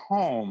do at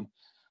home,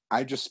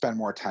 I just spend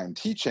more time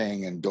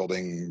teaching and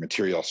building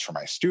materials for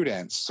my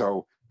students.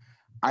 So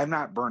I'm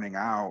not burning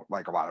out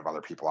like a lot of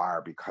other people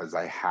are because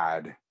I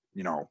had,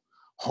 you know,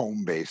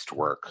 home based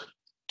work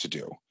to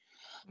do.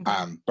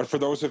 Okay. But for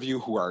those of you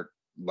who are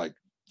like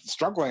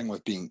struggling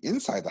with being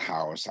inside the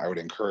house, I would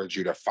encourage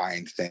you to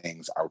find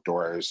things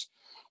outdoors,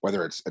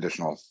 whether it's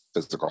additional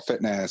physical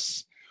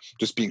fitness,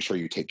 just being sure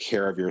you take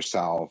care of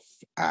yourself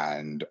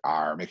and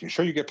are making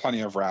sure you get plenty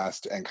of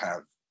rest and kind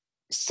of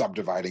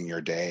subdividing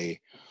your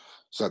day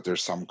so that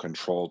there's some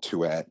control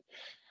to it.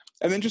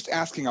 And then just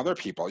asking other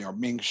people,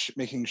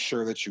 making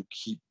sure that you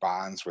keep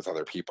bonds with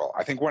other people.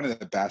 I think one of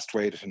the best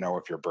ways to know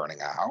if you're burning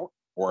out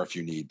or if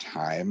you need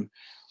time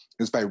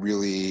is by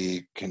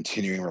really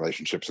continuing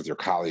relationships with your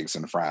colleagues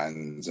and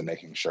friends and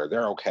making sure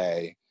they're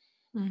okay.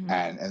 Mhm.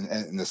 And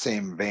in the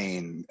same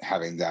vein,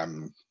 having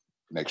them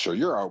make sure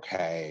you're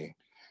okay.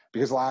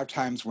 Because a lot of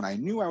times when I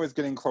knew I was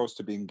getting close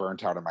to being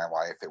burnt out in my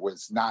life, it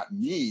was not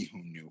me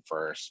who knew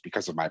first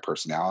because of my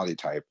personality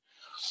type.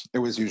 It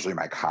was usually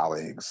my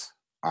colleagues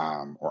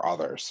or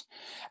others.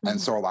 And Mhm.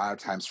 so a lot of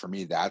times for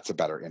me, that's a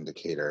better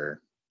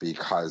indicator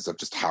because of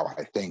just how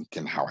I think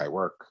and how I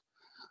work.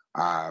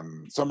 So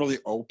I'm really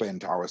open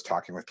to always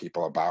talking with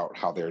people about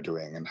how they're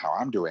doing and how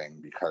I'm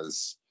doing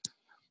because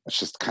it's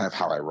just kind of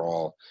how I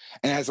roll.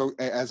 And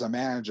as a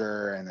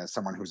manager and as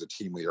someone who's a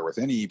team leader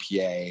within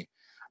EPA,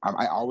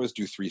 I always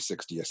do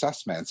 360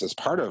 assessments as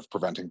part of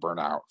preventing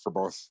burnout for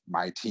both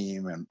my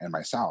team and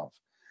myself.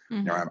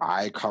 Mhm. Am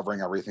I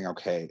covering everything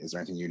okay? Is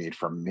there anything you need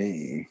from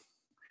me?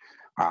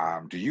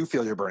 Do you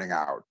feel you're burning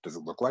out? Does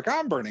it look like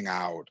I'm burning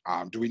out?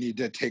 Do we need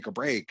to take a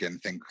break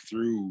and think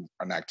through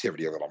an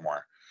activity a little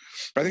more?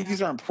 But I think Yeah.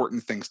 these are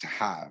important things to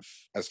have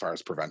as far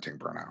as preventing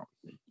burnout.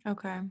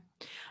 Okay.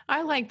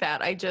 I like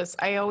that.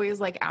 I always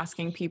like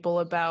asking people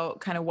about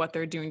kind of what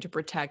they're doing to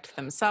protect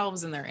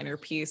themselves and their inner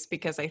peace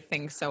because I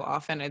think so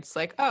often it's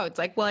like, oh, it's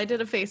like, well, I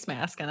did a face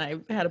mask and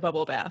I had a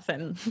bubble bath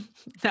and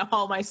now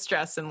all my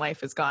stress in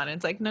life is gone. And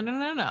it's like, no, no,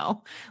 no,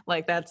 no.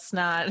 Like that's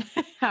not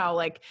how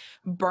like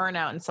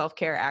burnout and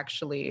self-care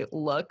actually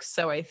looks.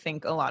 So I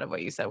think a lot of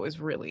what you said was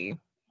really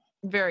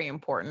very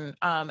important,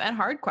 and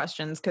hard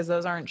questions because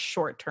those aren't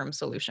short-term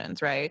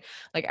solutions, right?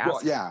 Like Well,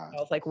 asking yeah.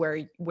 yourself, like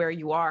where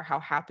you are, how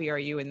happy are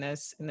you in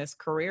this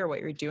career, what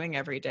you're doing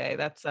every day.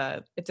 It's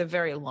a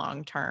very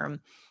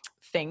long-term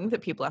thing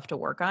that people have to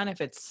work on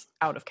if it's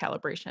out of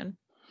calibration.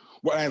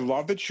 Well, I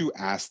love that you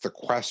asked the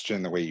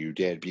question the way you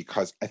did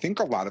because I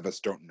think a lot of us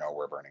don't know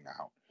we're burning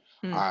out.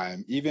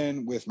 Mm,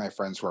 Even with my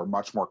friends who are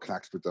much more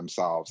connected with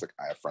themselves, like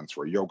I have friends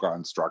who are yoga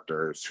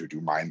instructors who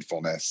do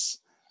mindfulness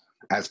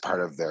as part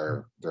of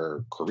their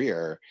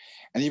career,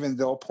 and even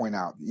they'll point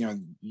out,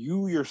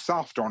 you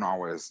yourself don't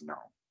always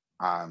know,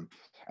 um,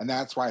 and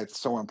that's why it's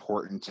so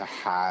important to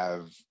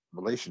have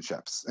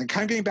relationships. And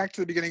kind of getting back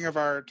to the beginning of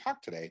our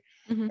talk today,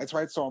 mhm. that's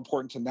why it's so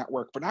important to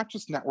network, but not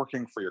just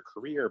networking for your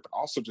career, but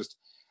also just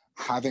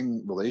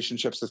having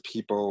relationships with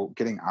people,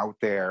 getting out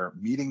there,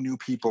 meeting new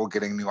people,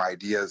 getting new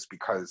ideas,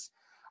 because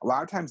a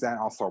lot of times that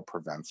also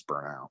prevents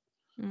burnout.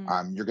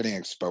 Mm. You're getting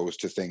exposed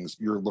to things,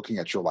 you're looking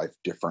at your life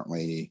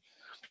differently,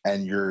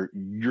 and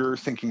you're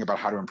thinking about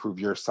how to improve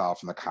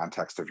yourself in the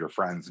context of your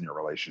friends and your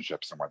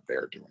relationships and what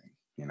they're doing,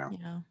 you know.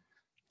 Yeah.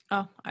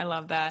 Oh, I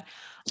love that.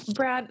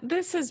 Brad,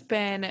 this has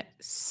been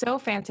so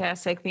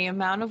fantastic. The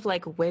amount of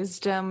like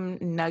wisdom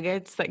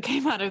nuggets that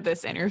came out of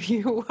this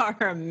interview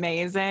are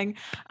amazing.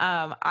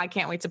 I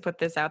can't wait to put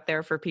this out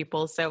there for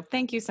people. So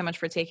thank you so much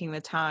for taking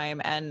the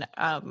time. And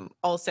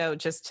also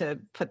just to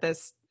put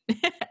this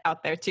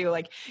out there too,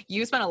 like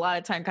you spent a lot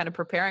of time kind of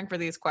preparing for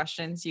these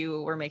questions.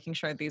 You were making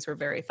sure these were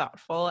very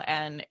thoughtful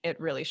and it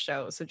really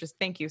shows. So just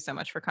thank you so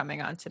much for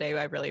coming on today.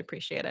 I really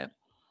appreciate it.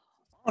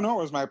 Oh no,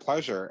 it was my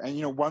pleasure.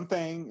 And one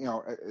thing,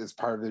 as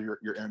part of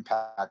your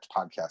Impact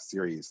podcast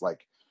series,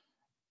 like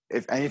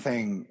if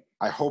anything,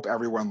 I hope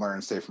everyone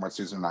learns, say, from what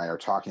Susan and I are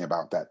talking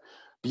about, that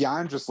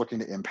beyond just looking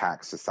to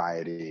impact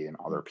society and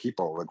other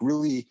people, like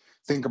really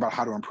think about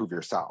how to improve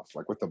yourself,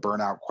 like with the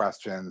burnout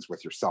questions,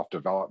 with your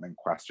self-development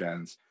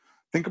questions.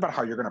 Think about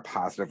how you're going to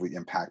positively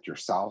impact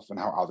yourself and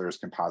how others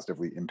can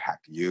positively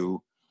impact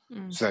you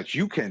Mm, so that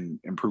you can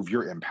improve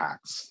your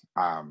impacts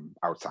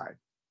outside,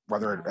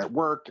 whether yeah. at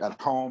work, at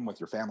home, with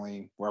your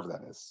family, wherever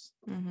that is.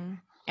 Hmm.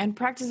 And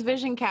practice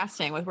vision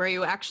casting with where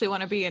you actually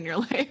want to be in your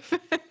life.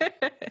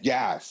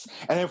 Yes.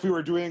 And if we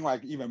were doing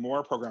like even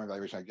more program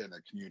evaluation, I get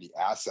into community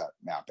asset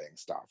mapping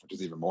stuff, which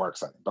is even more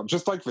exciting, but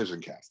just like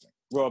vision casting,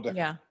 a little different.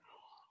 Yeah.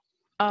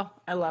 Oh,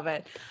 I love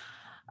it.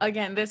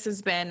 Again, this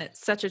has been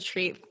such a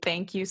treat.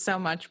 Thank you so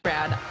much,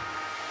 Brad.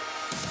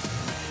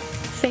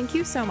 Thank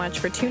you so much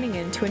for tuning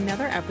in to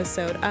another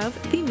episode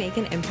of the Make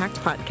an Impact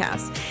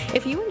podcast.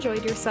 If you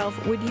enjoyed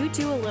yourself, would you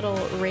do a little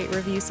rate,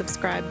 review,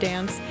 subscribe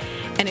dance?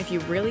 And if you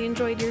really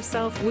enjoyed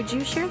yourself, would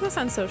you share this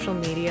on social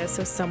media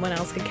so someone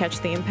else could catch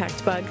the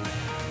impact bug?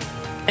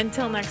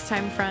 Until next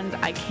time, friends,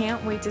 I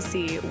can't wait to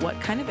see what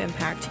kind of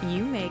impact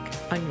you make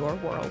on your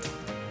world.